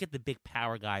steal. Don't get the big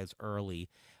power guys early.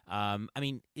 I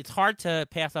mean, it's hard to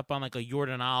pass up on like a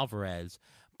Yordan Alvarez,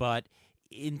 but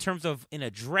in terms of in a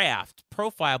draft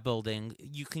profile building,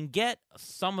 you can get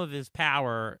some of his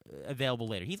power available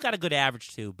later. He's got a good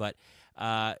average too, but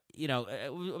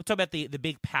we'll talk about the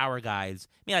big power guys.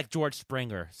 I mean, like George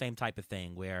Springer, same type of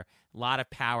thing, where a lot of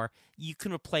power. You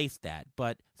can replace that,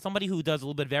 but somebody who does a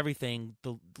little bit of everything,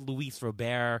 the Luis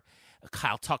Robert,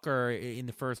 Kyle Tucker in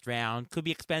the first round, could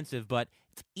be expensive, but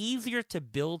it's easier to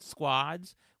build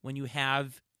squads when you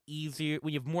have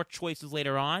more choices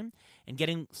later on, and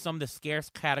getting some of the scarce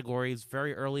categories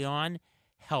very early on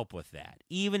help with that,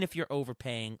 even if you're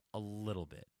overpaying a little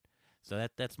bit. So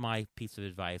that's my piece of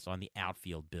advice on the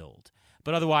outfield build.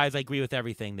 But otherwise, I agree with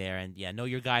everything there, and yeah, know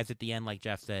your guys at the end, like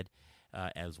Jeff said,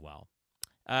 as well.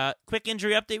 Quick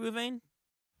injury update, Ruvain?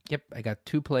 Yep, I got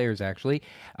 2 players, actually.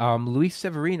 Luis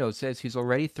Severino says he's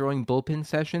already throwing bullpen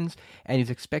sessions, and he's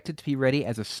expected to be ready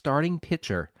as a starting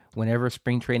pitcher whenever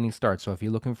spring training starts. So if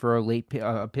you're looking for a late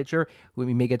pitcher,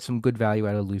 we may get some good value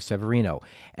out of Luis Severino.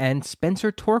 And Spencer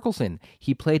Torkelson,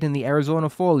 he played in the Arizona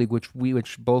Fall League,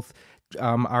 which both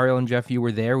Ariel and Jeff, you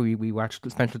were there. We watched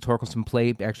Spencer Torkelson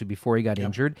play actually before he got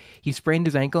injured. He sprained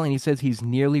his ankle, and he says he's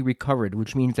nearly recovered,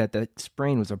 which means that the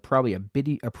sprain was probably a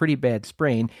pretty bad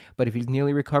sprain. But if he's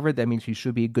nearly recovered, that means he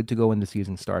should be good to go when the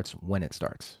season starts, when it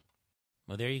starts.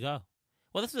 Well, there you go.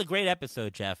 Well, this is a great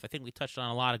episode, Jeff. I think we touched on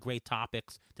a lot of great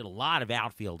topics, did a lot of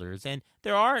outfielders, and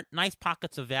there are nice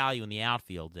pockets of value in the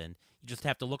outfield, and you just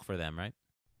have to look for them, right?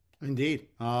 Indeed,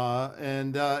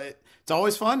 it's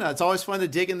always fun. It's always fun to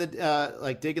dig in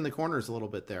the corners a little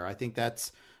bit there. I think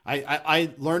I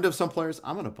learned of some players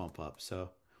I'm going to bump up.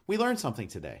 So we learned something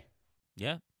today.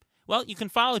 Yeah. Well, you can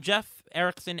follow Jeff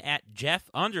Erickson at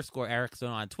Jeff_Erickson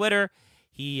on Twitter.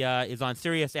 He is on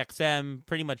Sirius XM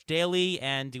pretty much daily,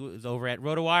 and is over at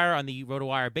RotoWire on the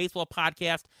RotoWire Baseball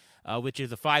Podcast, which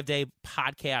is a 5-day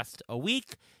podcast a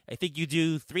week. I think you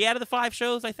do 3 out of the 5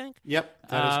 shows, I think. Yep,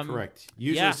 that is correct.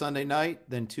 Usually Sunday night,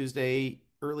 then Tuesday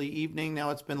early evening,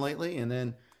 now it's been lately, and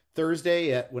then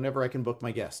Thursday at whenever I can book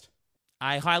my guest.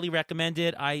 I highly recommend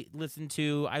it. I listen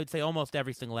to, I would say, almost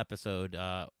every single episode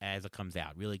as it comes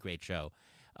out. Really great show.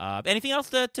 Anything else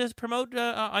to promote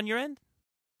on your end?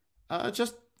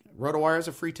 Just RotoWire is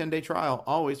a free 10-day trial.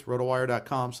 Always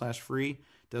rotowire.com/free.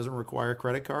 Doesn't require a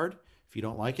credit card. If you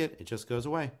don't like it, it just goes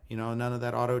away. None of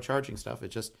that auto charging stuff.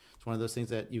 It's one of those things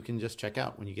that you can just check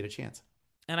out when you get a chance.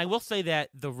 And I will say that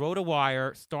the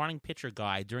RotoWire starting pitcher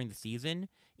guide during the season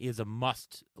is a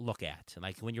must look at.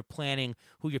 Like when you're planning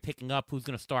who you're picking up, who's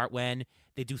going to start when,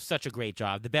 they do such a great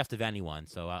job, the best of anyone.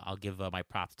 So I'll give my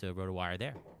props to RotoWire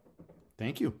there.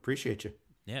 Thank you. Appreciate you.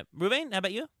 Yeah. Ruvain, how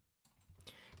about you?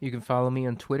 You can follow me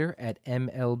on Twitter at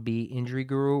MLB Injury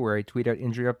Guru, where I tweet out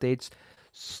injury updates.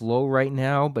 Slow right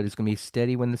now, but it's going to be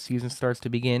steady when the season starts to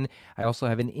begin. I also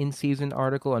have an in-season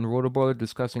article on RotoBoiler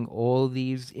discussing all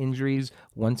these injuries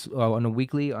once on a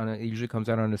weekly. It usually comes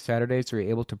out on a Saturday, so you're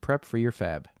able to prep for your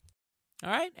fab. All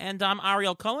right, and I'm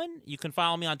Ariel Cohen. You can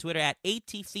follow me on Twitter at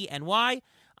ATCNY.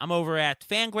 I'm over at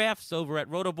Fangraphs, over at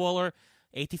RotoBoiler.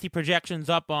 ATC projections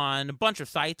up on a bunch of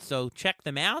sites, so check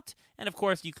them out. And, of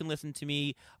course, you can listen to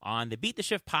me on the Beat the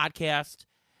Shift podcast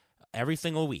every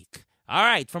single week. All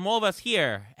right, from all of us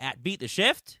here at Beat the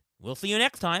Shift, we'll see you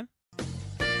next time.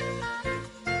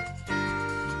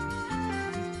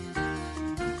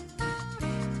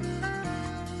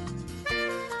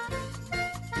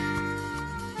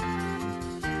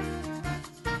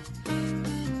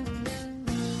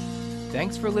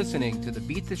 Thanks for listening to the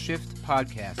Beat the Shift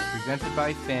podcast presented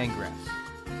by Fangraphs.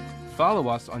 Follow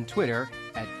us on Twitter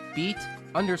at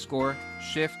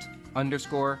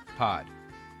beat_shift_pod.